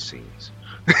most of those scenes.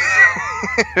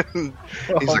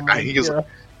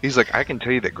 He's like, I can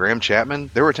tell you that Graham Chapman,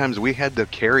 there were times we had to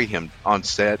carry him on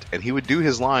set, and he would do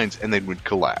his lines, and they would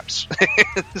collapse.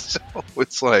 So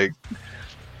it's like,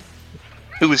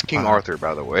 it was King Arthur,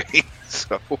 by the way.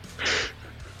 So, All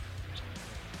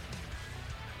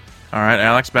right,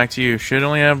 Alex, back to you. Should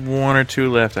only have 1 or 2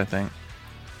 left, I think.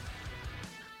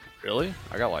 Really?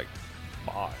 I got like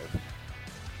 5.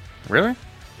 Really?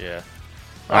 Yeah.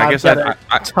 I I've guess got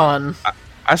I a ton.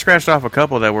 I scratched off a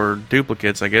couple that were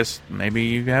duplicates. I guess maybe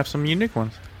you have some unique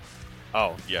ones.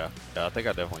 Oh, yeah. I think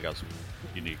I definitely got some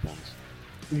unique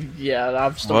ones. Yeah,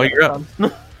 I've still Well, got you're a up.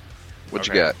 ton. what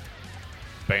you Okay. got?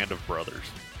 Band of Brothers.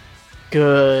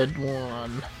 Good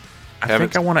one. I Haven't-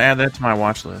 think I want to add that to my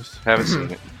watch list. Haven't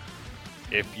seen it.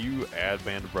 If you add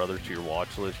Band of Brothers to your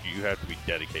watch list, you have to be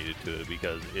dedicated to it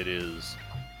because it is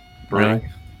Really?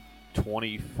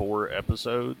 24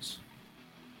 episodes,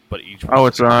 but each Oh,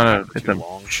 one's it's on half it's too a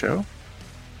long. show?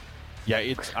 Yeah,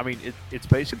 it's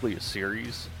basically a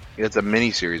series. It's a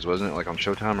mini series, wasn't it? Like on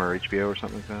Showtime or HBO or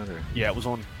something like that. Or? Yeah, it was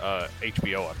on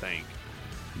HBO, I think.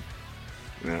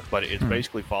 Yeah. But it's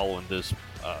basically following this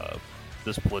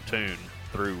this platoon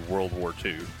through World War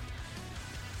II,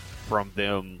 from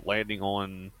them landing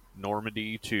on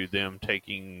Normandy to them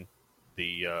taking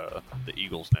the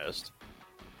Eagle's Nest.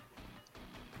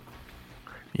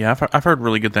 Yeah, I've heard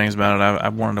really good things about it. I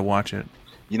wanted to watch it.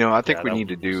 You know, I think Yeah, we that need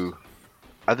to was- do.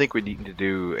 I think we need to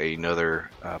do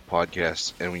another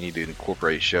podcast, and we need to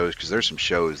incorporate shows because there's some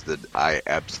shows that I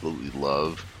absolutely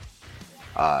love.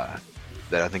 That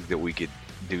I think that we could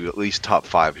do at least top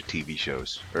 5 TV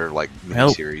shows or like Hell.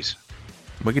 miniseries.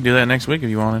 We could do that next week if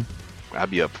you wanted.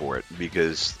 I'd be up for it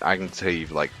because I can tell you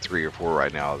like 3 or 4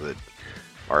 right now that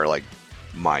are like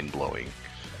mind blowing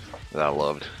that I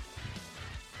loved.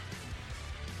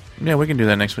 Yeah, we can do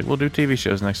that next week. We'll do TV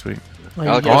shows next week. Well,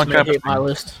 I'll you guys all may hate encompassing. my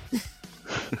list.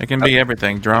 It can be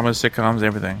everything: dramas, sitcoms,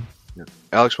 everything.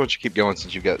 Alex, why don't you keep going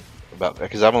since you've got about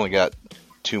because I've only got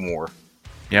 2 more.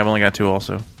 Yeah, I've only got 2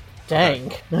 also.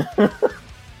 Dang. All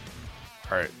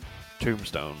right,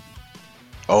 Tombstone.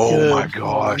 Oh Good my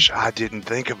gosh, I didn't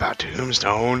think about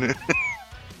Tombstone.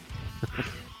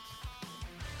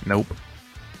 Nope.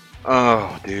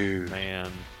 Oh, dude.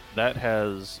 Man, that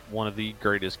has one of the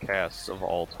greatest casts of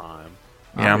all time.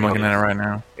 Yeah, I'm looking at it right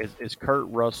now. It's Kurt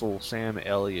Russell, Sam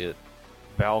Elliott,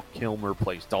 Val Kilmer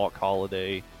plays Doc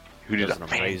Holliday. Who did does a an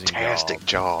amazing fantastic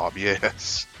job,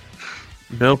 yes.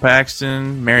 Bill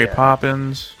Paxton, Mary Yeah.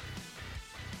 Poppins.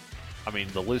 I mean,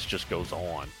 the list just goes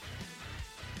on.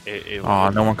 Oh,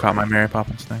 no one caught my Mary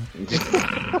Poppins thing.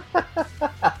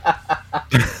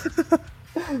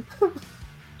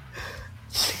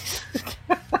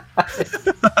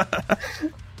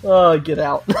 Oh, get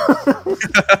out.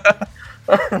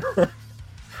 I'm your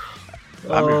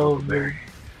Oh, Huckleberry.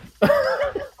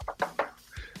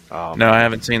 No, I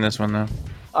haven't seen this one though.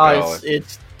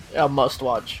 it's a must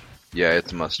watch. Yeah,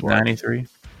 it's a must watch. 93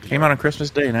 came out on Christmas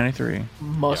Day, 93.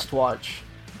 Must watch.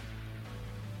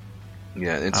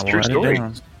 Yeah, it's I a will true write it story.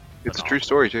 down. It's a true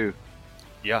story too.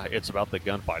 Yeah, it's about the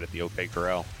gunfight at the OK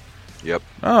Corral. Yep.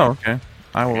 Oh, okay.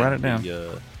 I will write it And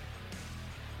down.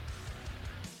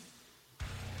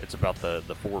 It's about the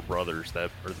 4 brothers or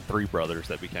the 3 brothers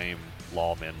that became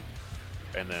lawmen.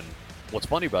 And then what's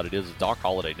funny about it is Doc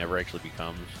Holliday never actually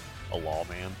becomes a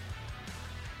lawman.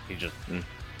 He just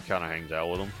kind of hangs out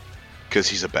with them. Because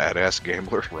he's a badass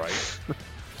gambler. Right.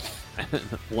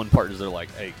 One part is they're like,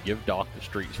 hey, give Doc the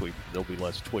street sweep. They'll be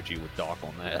less twitchy with Doc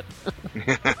on that.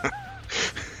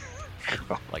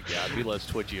 Like, yeah, I'd be less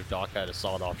twitchy if Doc had a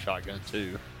sawed-off shotgun,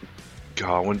 too.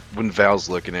 God, when Val's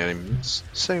looking at him,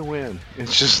 say when.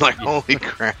 It's just like, holy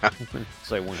crap.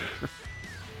 Say when.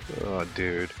 Oh,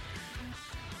 dude.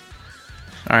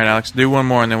 All right, Alex, do one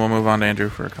more and then we'll move on to Andrew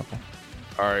for a couple.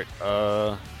 All right,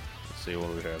 let's see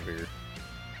what we have here.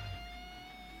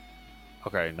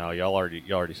 Okay, no, y'all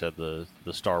already said the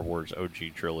Star Wars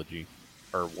OG trilogy,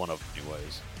 or one of them,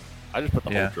 anyways. I just put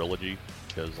the Yeah. whole trilogy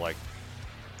because, like,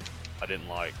 I didn't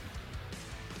like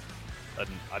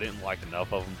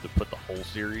enough of them to put the whole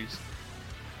series.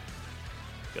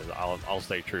 Because I'll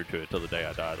stay true to it till the day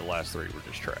I die. The last 3 were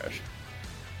just trash.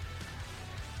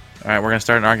 All right, we're gonna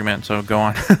start an argument, so go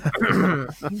on. I'm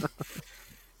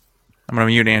gonna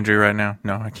mute Andrew right now.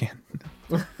 No, I can't.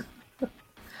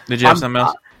 Did you have something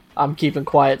else? I'm keeping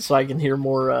quiet so I can hear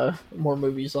more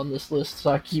movies on this list.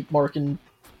 So I keep marking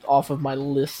off of my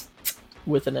list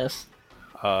with an S.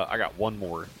 I got one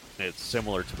more. It's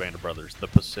similar to Band of Brothers, The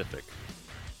Pacific.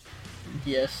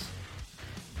 Yes.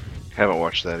 Haven't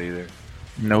watched that either.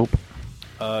 Nope.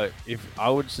 If I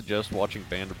would suggest watching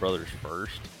Band of Brothers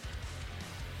first,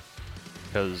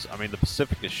 because I mean the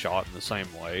Pacific is shot in the same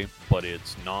way, but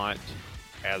it's not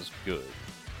as good.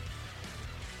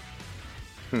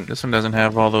 This one doesn't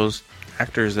have all those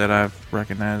actors that I've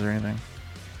recognized or anything.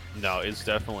 No, it's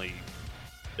definitely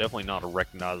not a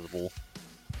recognizable.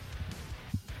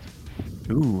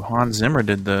 Ooh, Hans Zimmer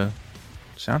did the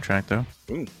soundtrack though.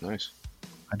 Ooh, nice.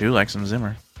 I do like some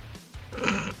Zimmer. All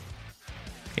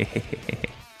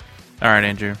right,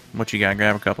 Andrew, what you got?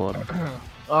 Grab a couple of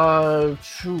them.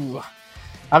 Phew.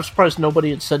 I'm surprised nobody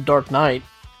had said Dark Knight.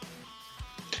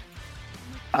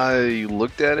 I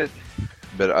looked at it,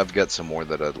 but I've got some more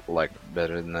that I like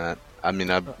better than that. I mean,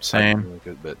 Same. like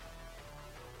it, but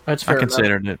That's fair I enough.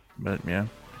 considered it, but yeah.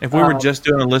 If we were just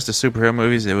doing a list of superhero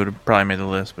movies, it would have probably made the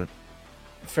list. But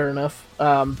Fair enough.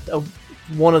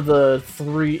 One of the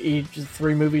three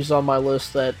movies on my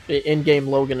list, that Endgame,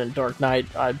 Logan, and Dark Knight,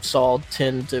 I saw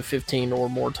 10 to 15 or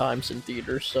more times in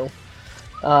theaters. So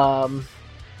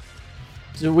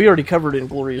we already covered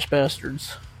Inglourious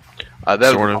Bastards.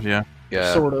 That Sort of, yeah.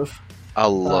 Yeah, Sort of. I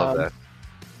love that.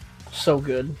 So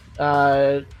good.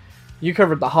 You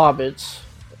covered the Hobbits.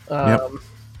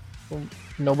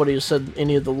 Nobody has said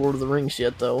any of the Lord of the Rings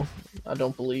yet, though. I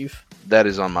don't believe. That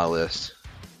is on my list.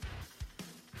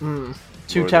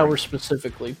 Two Towers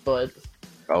specifically, but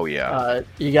Oh yeah.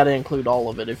 you got to include all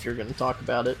of it if you're going to talk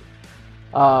about it.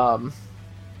 So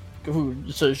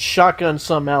shotgun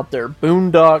some out there.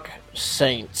 Boondock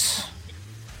Saints.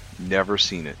 Never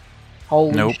seen it.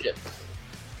 Holy Nope. shit!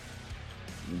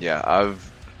 Yeah,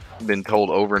 I've been told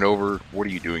over and over, what are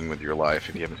you doing with your life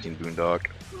if you haven't seen Boondock?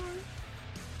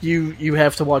 You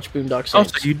have to watch Boondock Saints.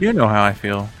 Also, you do know how I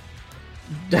feel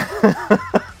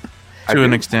I to an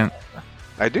do. extent.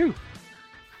 I do.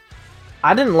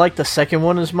 I didn't like the second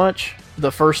one as much.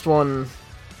 The first one,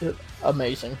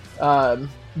 amazing.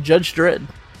 Judge Dredd.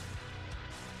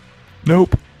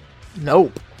 Nope.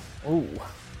 Nope. Ooh.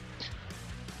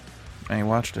 I ain't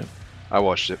watched it. I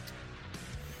watched it.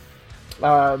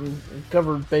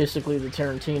 Covered basically the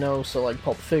Tarantino, so like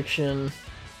Pulp Fiction.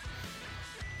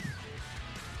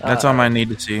 That's on my need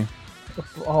to see.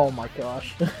 Oh my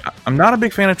gosh. I'm not a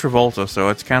big fan of Travolta, so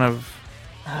it's kind of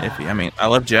iffy. I mean, I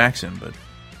love Jackson, but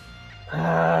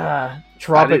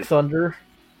Tropic Thunder.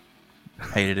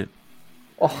 hated it.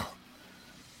 Oh.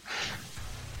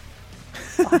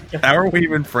 How are we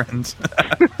even friends?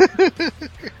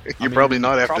 You're probably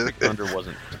not after Tropic that. Thunder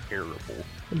wasn't terrible.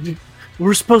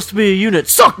 We're supposed to be a unit.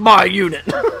 Suck my unit.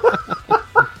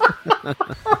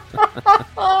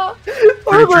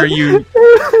 Pretty sure you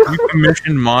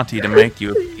commissioned Monty to make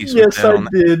you a piece Yes, with that I on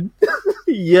that. did.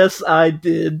 Yes, I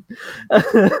did.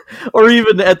 Or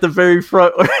even at the very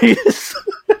front, where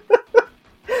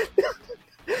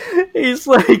he's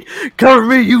like, "Cover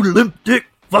me, you limp dick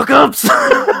fuck ups."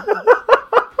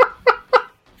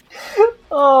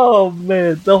 Oh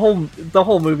man, the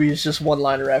whole movie is just one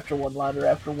liner after one liner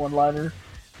after one liner.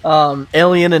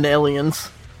 Alien and Aliens.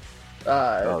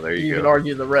 There you can go.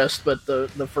 argue the rest, but the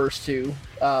first two.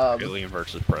 Alien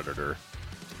versus Predator.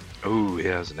 Oh,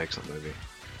 yeah, it's an excellent movie.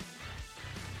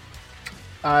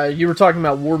 You were talking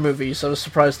about war movies. I was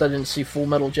surprised I didn't see Full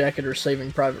Metal Jacket or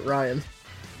Saving Private Ryan.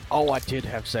 Oh, I did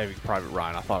have Saving Private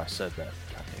Ryan. I thought I said that.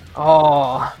 Goddamn.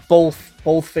 Oh,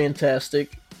 both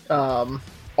fantastic.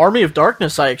 Army of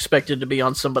Darkness I expected to be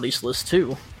on somebody's list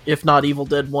too, if not Evil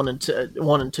Dead 1 and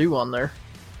 2 on there.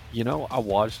 You know, I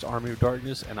watched Army of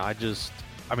Darkness, and I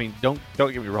mean, don't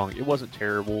get me wrong. It wasn't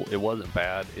terrible. It wasn't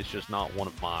bad. It's just not one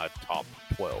of my top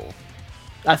 12.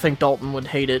 I think Dalton would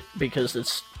hate it because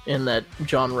it's in that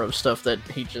genre of stuff that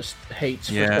he just hates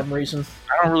for some reason.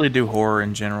 I don't really do horror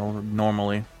in general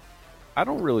normally. I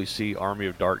don't really see Army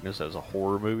of Darkness as a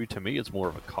horror movie. To me, it's more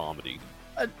of a comedy.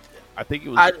 I think it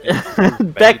was.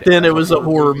 Back then, it was a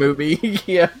horror movie.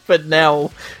 Yeah, but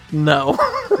now, no.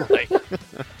 Like,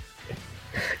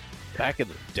 back in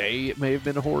the day, it may have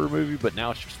been a horror movie, but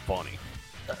now it's just funny.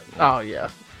 Oh yeah.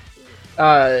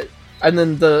 And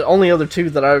then the only other two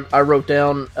that I wrote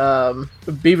down,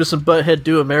 Beavis and Butthead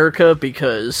Do America,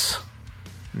 because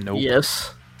Nope.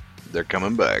 yes, They're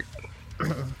coming back.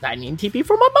 I need TP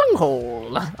for my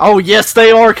bunghole. Oh yes,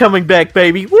 they are coming back,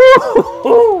 baby.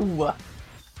 Woo!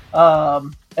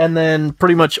 And then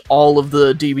pretty much all of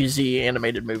the DBZ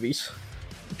animated movies,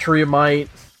 Tree of Might,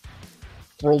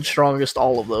 World's Strongest,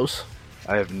 all of those.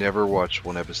 I have never watched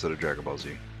one episode of Dragon Ball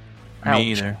Z. Ouch.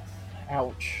 Me either.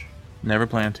 Ouch. Never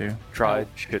plan to. Tried,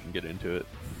 couldn't get into it.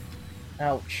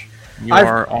 Ouch. You I've-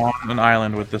 are on an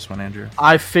island with this one, Andrew.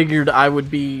 I figured I would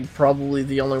be probably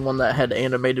the only one that had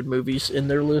animated movies in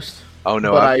their list. Oh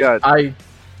no, But I've got. I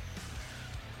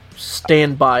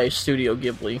stand by Studio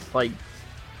Ghibli. Like,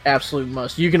 absolute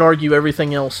must. You can argue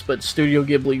everything else, but Studio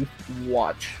Ghibli,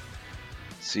 watch.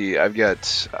 See, I've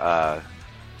got a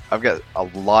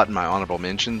lot in my honorable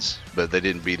mentions, but they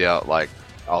didn't beat out like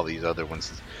all these other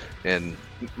ones, and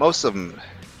most of them,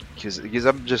 because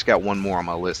I've just got one more on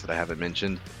my list that I haven't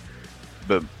mentioned.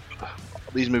 But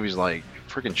these movies like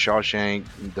freaking Shawshank,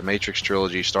 the Matrix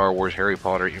trilogy, Star Wars, Harry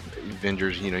Potter,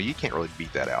 Avengers, you can't really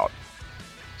beat that out.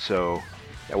 So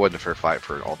that wasn't a fair fight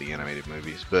for all the animated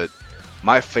movies. But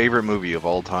my favorite movie of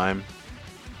all time,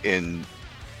 in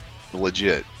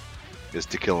legit, is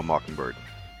To Kill a Mockingbird,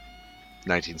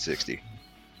 1960.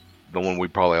 The one we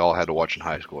probably all had to watch in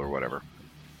high school or whatever.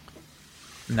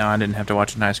 No, I didn't have to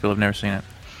watch it in high school. I've never seen it.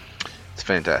 It's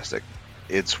fantastic.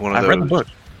 It's one of I've those. read the book.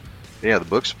 Yeah, the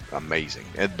book's amazing.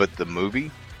 But the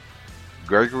movie,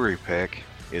 Gregory Peck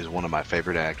is one of my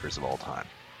favorite actors of all time.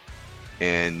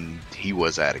 And he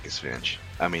was Atticus Finch.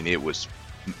 I mean, it was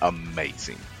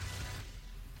amazing.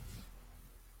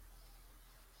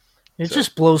 It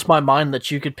just blows my mind that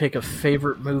you could pick a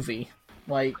favorite movie.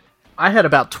 Like, I had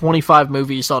about 25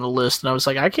 movies on a list, and I was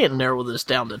like, I can't narrow this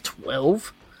down to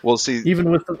 12, Well, see,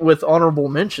 even with honorable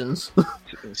mentions.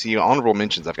 honorable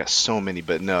mentions. I've got so many,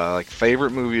 but no, like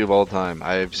favorite movie of all time.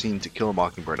 I've seen To Kill a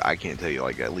Mockingbird. I can't tell you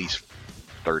like at least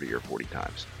 30 or 40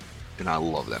 times, and I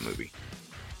love that movie.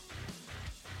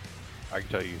 I can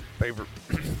tell you, favorite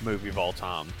movie of all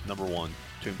time, number 1,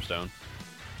 Tombstone.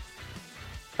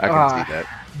 I can see that.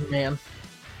 Man,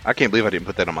 I can't believe I didn't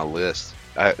put that on my list.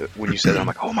 When you said that, I'm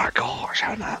like, oh my gosh,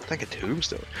 how did I not think of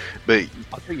Tombstone? But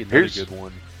I'll tell you another good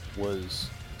one was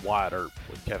Wyatt Earp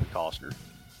with Kevin Costner.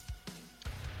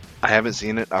 I haven't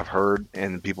seen it. I've heard,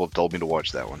 and people have told me to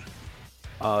watch that one.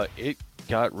 It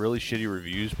got really shitty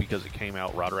reviews because it came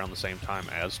out right around the same time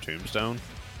as Tombstone,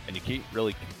 and you can't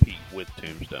really compete with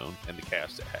Tombstone and the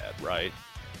cast it had, right?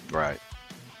 Right.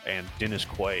 And Dennis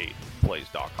Quaid plays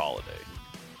Doc Holliday,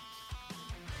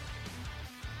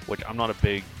 which I'm not a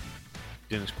big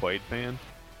Dennis Quaid fan,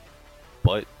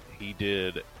 but he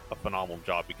did a phenomenal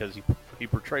job because he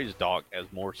portrays Doc as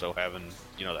more so having,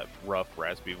 you know, that rough,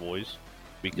 raspy voice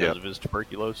because of his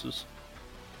tuberculosis.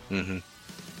 Mm-hmm.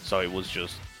 So it was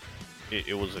just,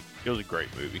 it was a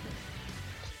great movie.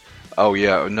 Oh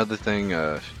yeah, another thing,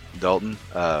 Dalton,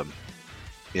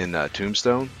 in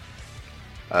Tombstone,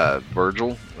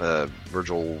 Virgil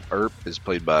Earp is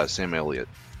played by Sam Elliott.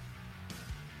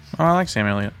 Oh, I like Sam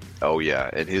Elliott. Oh yeah,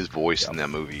 and his voice in that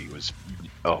movie was,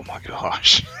 oh my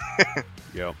gosh.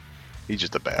 Yep. He's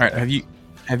just a bad. All right,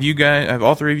 have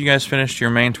all three of you guys finished your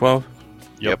main 12?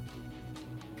 Yep.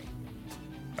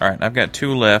 All right, I've got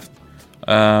 2 left.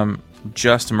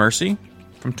 Just Mercy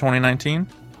from 2019.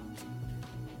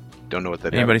 Don't know what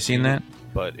that is. Anybody seen that?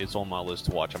 But it's on my list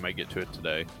to watch. I may get to it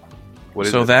today. What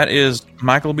is So it? that is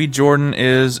Michael B. Jordan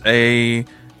is a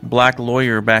black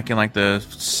lawyer back in like the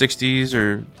 60s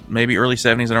or maybe early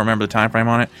 70s. I don't remember the time frame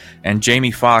on it. And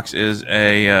Jamie Foxx is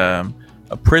a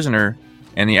prisoner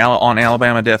on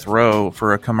Alabama death row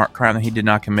for a crime that he did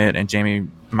not commit.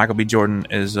 And Michael B. Jordan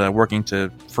is working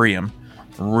to free him.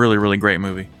 Really, really great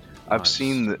movie. I've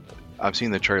seen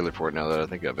the trailer for it now that I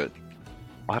think of it.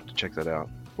 I'll have to check that out.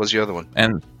 What's the other one?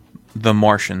 And The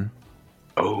Martian.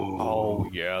 Oh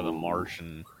yeah, The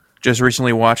Martian. Just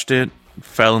recently watched it.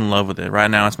 Fell in love with it. Right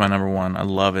now, it's my number 1. I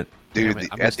love it. Dude, Damn it,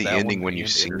 I at missed the that ending one when you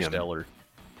and see him, Interstellar.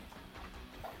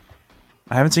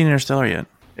 I haven't seen Interstellar yet.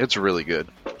 it's really good.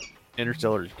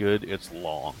 Interstellar is good. It's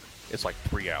long. It's like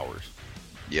 3 hours.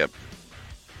 Yep.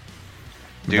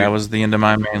 Dude. That was the end of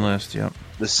my main list. Yep.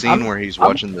 The scene where he's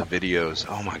watching the videos,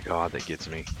 oh my god, that gets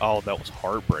me. Oh, that was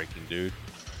heartbreaking, dude.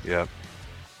 Yep.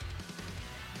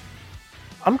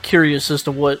 I'm curious as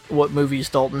to what movies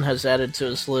Dalton has added to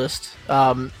his list.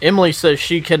 Emily says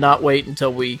she cannot wait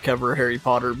until we cover Harry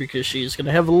Potter because she's going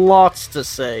to have lots to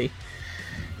say.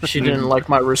 She didn't like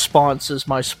my response as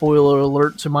my spoiler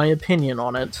alert to my opinion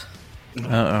on it.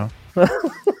 Uh-oh.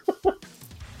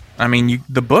 I mean,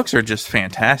 the books are just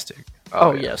fantastic.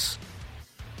 Oh yeah. yes.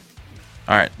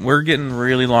 All right, we're getting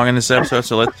really long in this episode,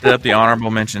 so let's set up the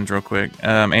honorable mentions real quick.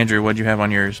 Andrew, what'd you have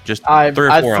on yours? Just 3 or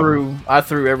 4 of them. I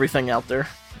threw everything out there.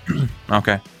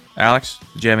 Okay. Alex,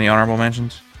 did you have any honorable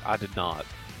mentions? I did not.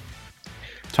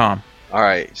 Tom. All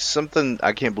right, something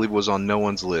I can't believe was on no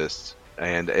one's list,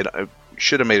 and it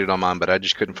should have made it on mine, but I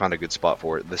just couldn't find a good spot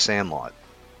for it. The Sandlot.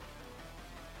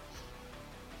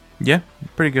 Yeah,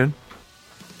 pretty good.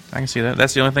 I can see that.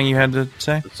 That's the only thing you had to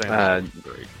say? The Sandlot was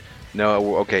great.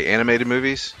 No, okay, animated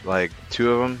movies, like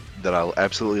 2 of them that I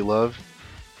absolutely love.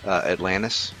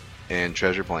 Atlantis and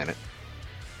Treasure Planet.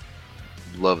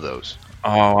 Love those.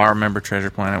 Oh, I remember Treasure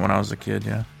Planet when I was a kid,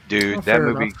 yeah. Dude, Oh, that fair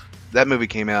movie enough. that movie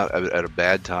came out at a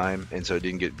bad time, and so it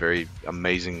didn't get very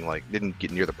amazing, like didn't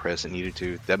get near the press it needed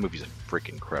to. That movie's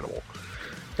freaking incredible.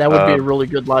 That would be a really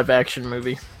good live action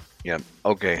movie. Yeah.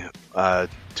 Okay.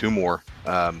 2 more.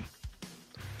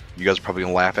 You guys are probably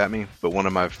gonna laugh at me, but one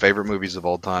of my favorite movies of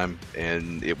all time,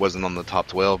 and it wasn't on the top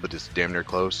 12, but it's damn near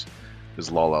close, is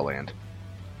La La Land.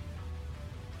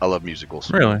 I love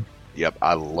musicals. Really? Yep,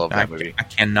 I love that movie. I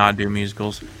cannot do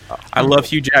musicals. I love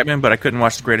Hugh Jackman, but I couldn't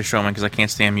watch The Greatest Showman because I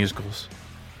can't stand musicals.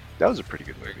 That was a pretty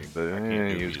good movie, but can't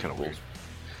do he was kind of weird.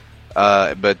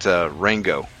 musicals. But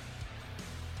Rango.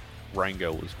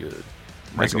 Rango was good.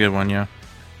 That's a good one, yeah.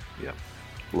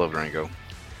 Loved Rango.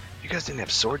 You guys didn't have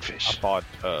I Swordfish. thought,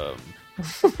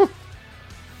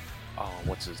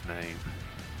 what's his name?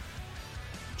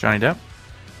 Johnny Depp?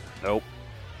 Nope.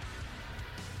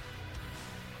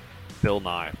 Bill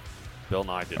Nye. Bill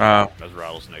Nye did Oh. as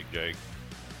Rattlesnake Jake.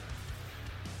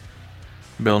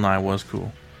 Bill Nye was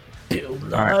cool. Bill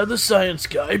Nye, the science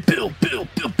guy. Bill.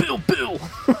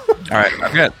 All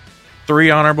right, 3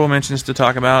 honorable mentions to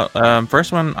talk about.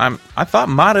 First one, I thought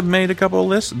might have made a couple of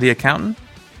lists. The Accountant,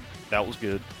 That was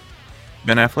good.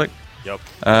 Ben Affleck.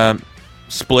 Yep.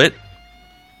 Split.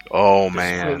 Oh It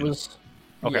man, was.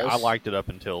 Okay, yes. I liked it up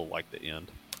until like the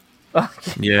end.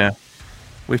 Yeah,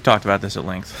 we've talked about this at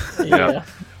length. Yeah.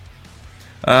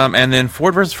 And then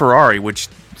Ford versus Ferrari, which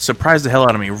surprised the hell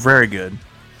out of me. Very good.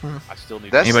 I still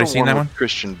need. that's Anybody the seen that with one?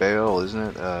 Christian Bale,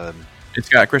 isn't it? It's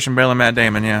got Christian Bale and Matt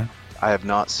Damon. Yeah, I have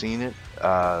not seen it.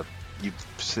 You've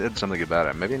said something about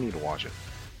it. Maybe I need to watch it.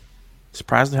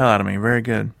 surprised the hell out of me. Very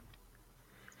good.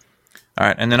 All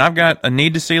right, and then I've got a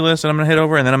need to see list that I'm going to hit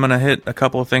over, and then I'm going to hit a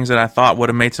couple of things that I thought would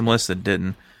have made some lists that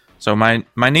didn't. So my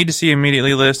need to see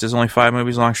immediately list is only 5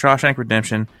 movies long: Shawshank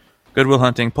Redemption, Good Will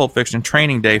Hunting, Pulp Fiction,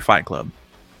 Training Day, Fight Club.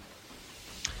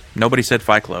 Nobody said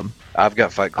Fight Club. I've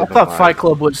got Fight I Club. in thought mind. Fight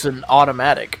Club was an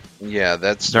automatic. Yeah,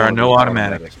 that's There are one of no those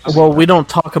automatics. Well, we don't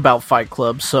talk about Fight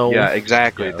Club, so Yeah,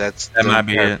 exactly. Yeah. That's That the might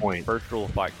be entire it. point. First rule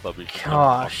of Fight Club is you don't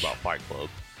Gosh. talk about Fight Club.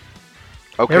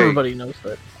 Okay, everybody knows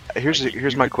that. here's Like, you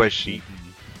here's my could be question.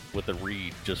 cheating with a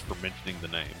read just for mentioning the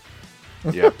name.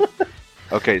 Yeah.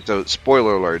 Okay, so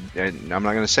spoiler alert, and I'm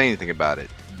not going to say anything about it.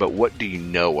 But what do you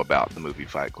know about the movie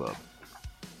Fight Club?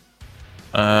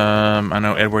 I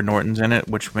know Edward Norton's in it,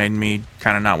 which made me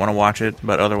kind of not want to watch it,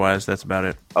 but otherwise, that's about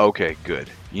it. Okay, good.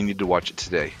 You need to watch it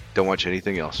today. Don't watch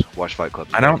anything else. Watch Fight Club.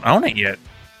 I don't own it yet.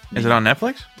 Is it on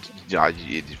Netflix? Yeah,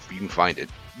 you can find it.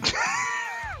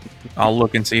 I'll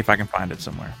look and see if I can find it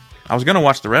somewhere. I was going to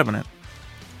watch The Revenant.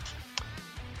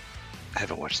 I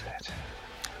haven't watched that.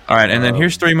 All right, and then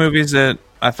here's 3 movies that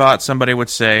I thought somebody would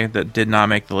say that did not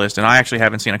make the list, and I actually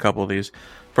haven't seen a couple of these.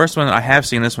 First one, I have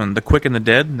seen this one, The Quick and the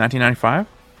Dead, 1995.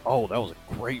 Oh, that was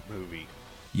a great movie.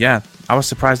 Yeah, I was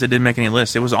surprised it didn't make any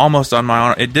lists. It was almost on my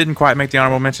honor. It didn't quite make the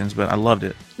honorable mentions, but I loved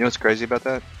it. You know what's crazy about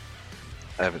that?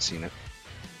 I haven't seen it.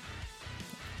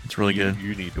 It's really good.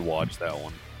 You need to watch that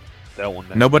one. That one.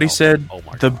 Nobody said Oh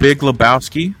my The God. Big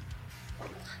Lebowski.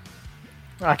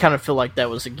 I kind of feel like that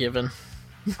was a given.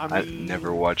 I've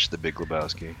never watched The Big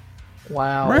Lebowski.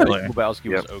 Wow. Really?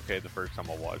 Lebowski Yep. was okay the first time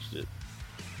I watched it.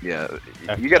 Yeah,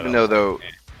 After you got that, to know I was though.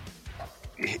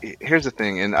 like, Here's the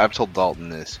thing, and I've told Dalton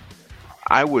this.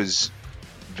 I was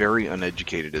very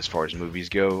uneducated as far as movies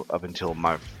go up until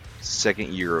my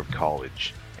second year of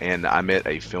college, and I met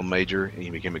a film major, and he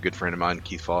became a good friend of mine,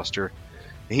 Keith Foster.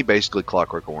 And he basically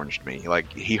Clockwork Oranged me.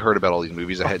 Like he heard about all these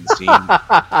movies I hadn't seen,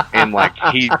 and like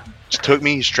he took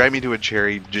me, strapped me to a chair,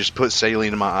 he just put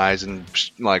saline in my eyes, and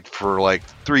like for like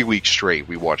 3 weeks straight,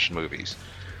 we watched movies.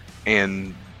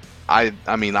 And I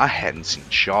mean, I hadn't seen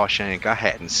Shawshank, I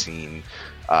hadn't seen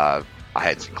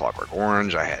Clockwork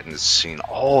Orange, I hadn't seen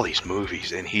all these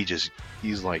movies, and he's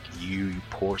like, you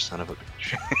poor son of a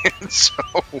bitch. And so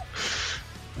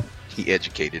he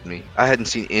educated me. I hadn't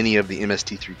seen any of the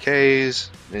MST3Ks,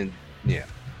 and yeah.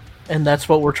 And that's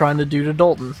what we're trying to do to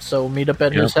Dalton. So meet up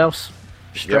at his house,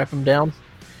 strap him down,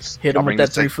 hit I'll him with bring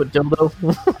that the 3-foot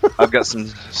dildo. I've got some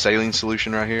saline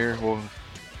solution right here. Well,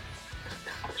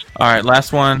 All right,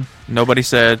 last one. Nobody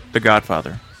said The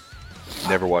Godfather.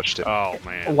 never watched it. Oh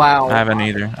man. Wow. I haven't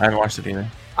either. I haven't watched it either.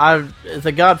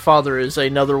 The Godfather is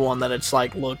another one that it's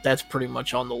like, look, that's pretty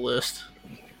much on the list.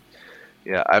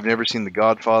 Yeah, I've never seen The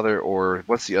Godfather, or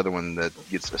what's the other one that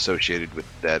gets associated with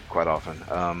that quite often?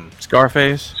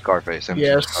 Scarface. Scarface. I haven't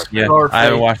seen Yes. Scarface. Yeah, Scarface. I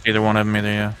haven't watched either one of them either.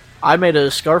 Yeah. I made a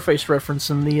Scarface reference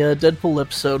in the Deadpool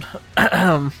episode.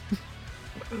 And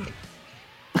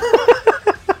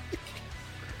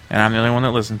I'm the only one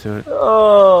that listened to it.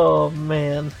 Oh,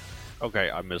 man.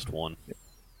 Okay, I missed one.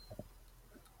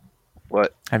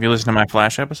 What? Have you listened to my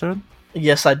Flash episode?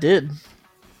 Yes, I did.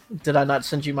 Did I not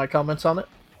send you my comments on it?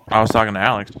 I was talking to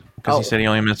Alex because Oh. he said he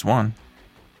only missed one.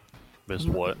 Missed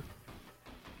what?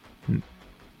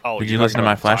 Oh, Did you're you listen talking to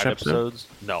my about Flash side episode? episodes?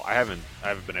 No, I haven't. I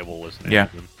haven't been able to listen to Yeah. any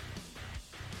of them.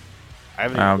 I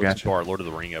haven't Oh, even listened gotcha. to our Lord of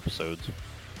the Ring episodes.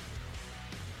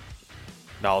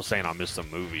 No, I was saying I missed a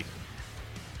movie.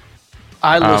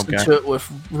 I Oh, listened okay. to it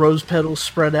with rose petals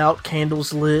spread out,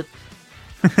 candles lit.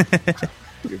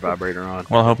 Your vibrator on.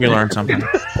 Well, I hope you learned something.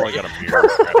 Probably got a mirror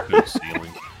strapped to the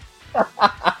ceiling.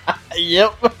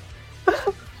 Yep.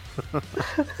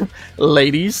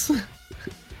 Ladies. All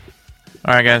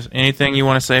right, guys. Anything you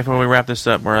want to say before we wrap this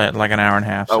up? We're at like an hour and a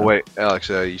half. Oh, so- wait, Alex,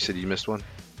 you said you missed one?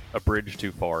 A Bridge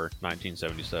Too Far,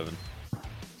 1977.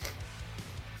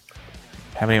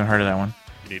 Haven't even heard of that one.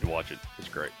 You need to watch it. It's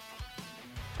great.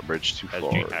 A Bridge Too As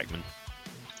Far. Gene Hackman.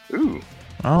 Ooh.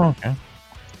 Oh, okay.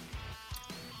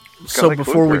 So like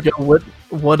before we Luther. go,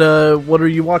 what are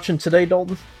you watching today,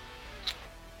 Dalton?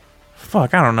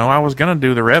 Fuck, I don't know. I was gonna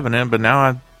do The Revenant, but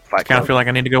now Fight I kind of Club. feel like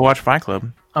I need to go watch Fight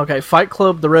Club. Okay, Fight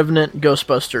Club, The Revenant,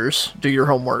 Ghostbusters. Do your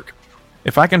homework.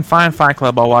 If I can find Fight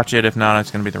Club, I'll watch it. If not,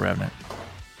 it's going to be The Revenant.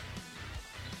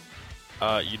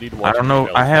 You need to watch. I don't know.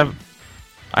 I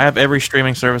have every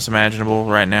streaming service imaginable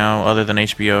right now, other than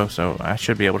HBO, so I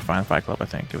should be able to find Fight Club. I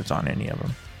think if it's on any of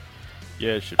them.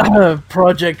 Yeah, it should be.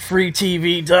 Project Free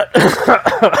TV.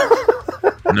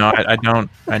 No, I don't.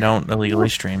 I don't illegally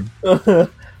stream. Oh,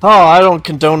 I don't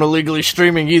condone illegally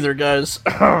streaming either, guys.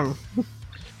 Do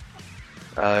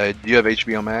you have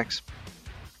HBO Max?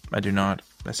 I do not.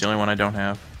 That's the only one I don't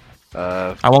have.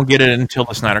 Uh, I won't get it until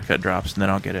the Snyder Cut drops, and then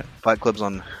I'll get it. Fight Club's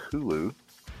on Hulu.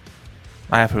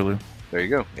 I have Hulu. There you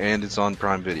go. And it's on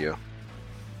Prime Video.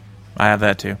 I have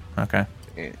that too. Okay.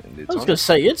 And it's I was on gonna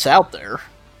say it's out there.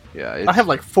 Yeah, it's, I have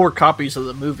like 4 copies of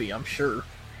the movie. I'm sure. All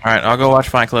right, I'll go watch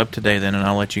Fight Club today then, and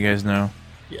I'll let you guys know.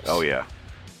 Yes. Oh yeah.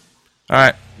 All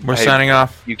right, we're Hey. signing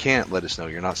off. You can't let us know.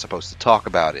 You're not supposed to talk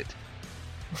about it.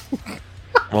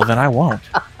 Well, then I won't.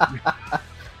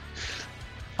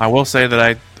 I will say that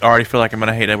I already feel like I'm going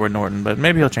to hate Edward Norton, but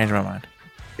maybe he'll change my mind.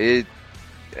 He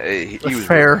was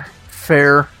Fair.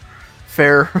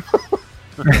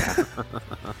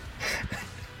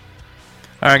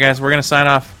 All right, guys, we're going to sign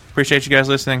off. Appreciate you guys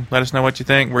listening. Let us know what you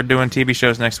think. We're doing TV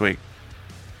shows next week.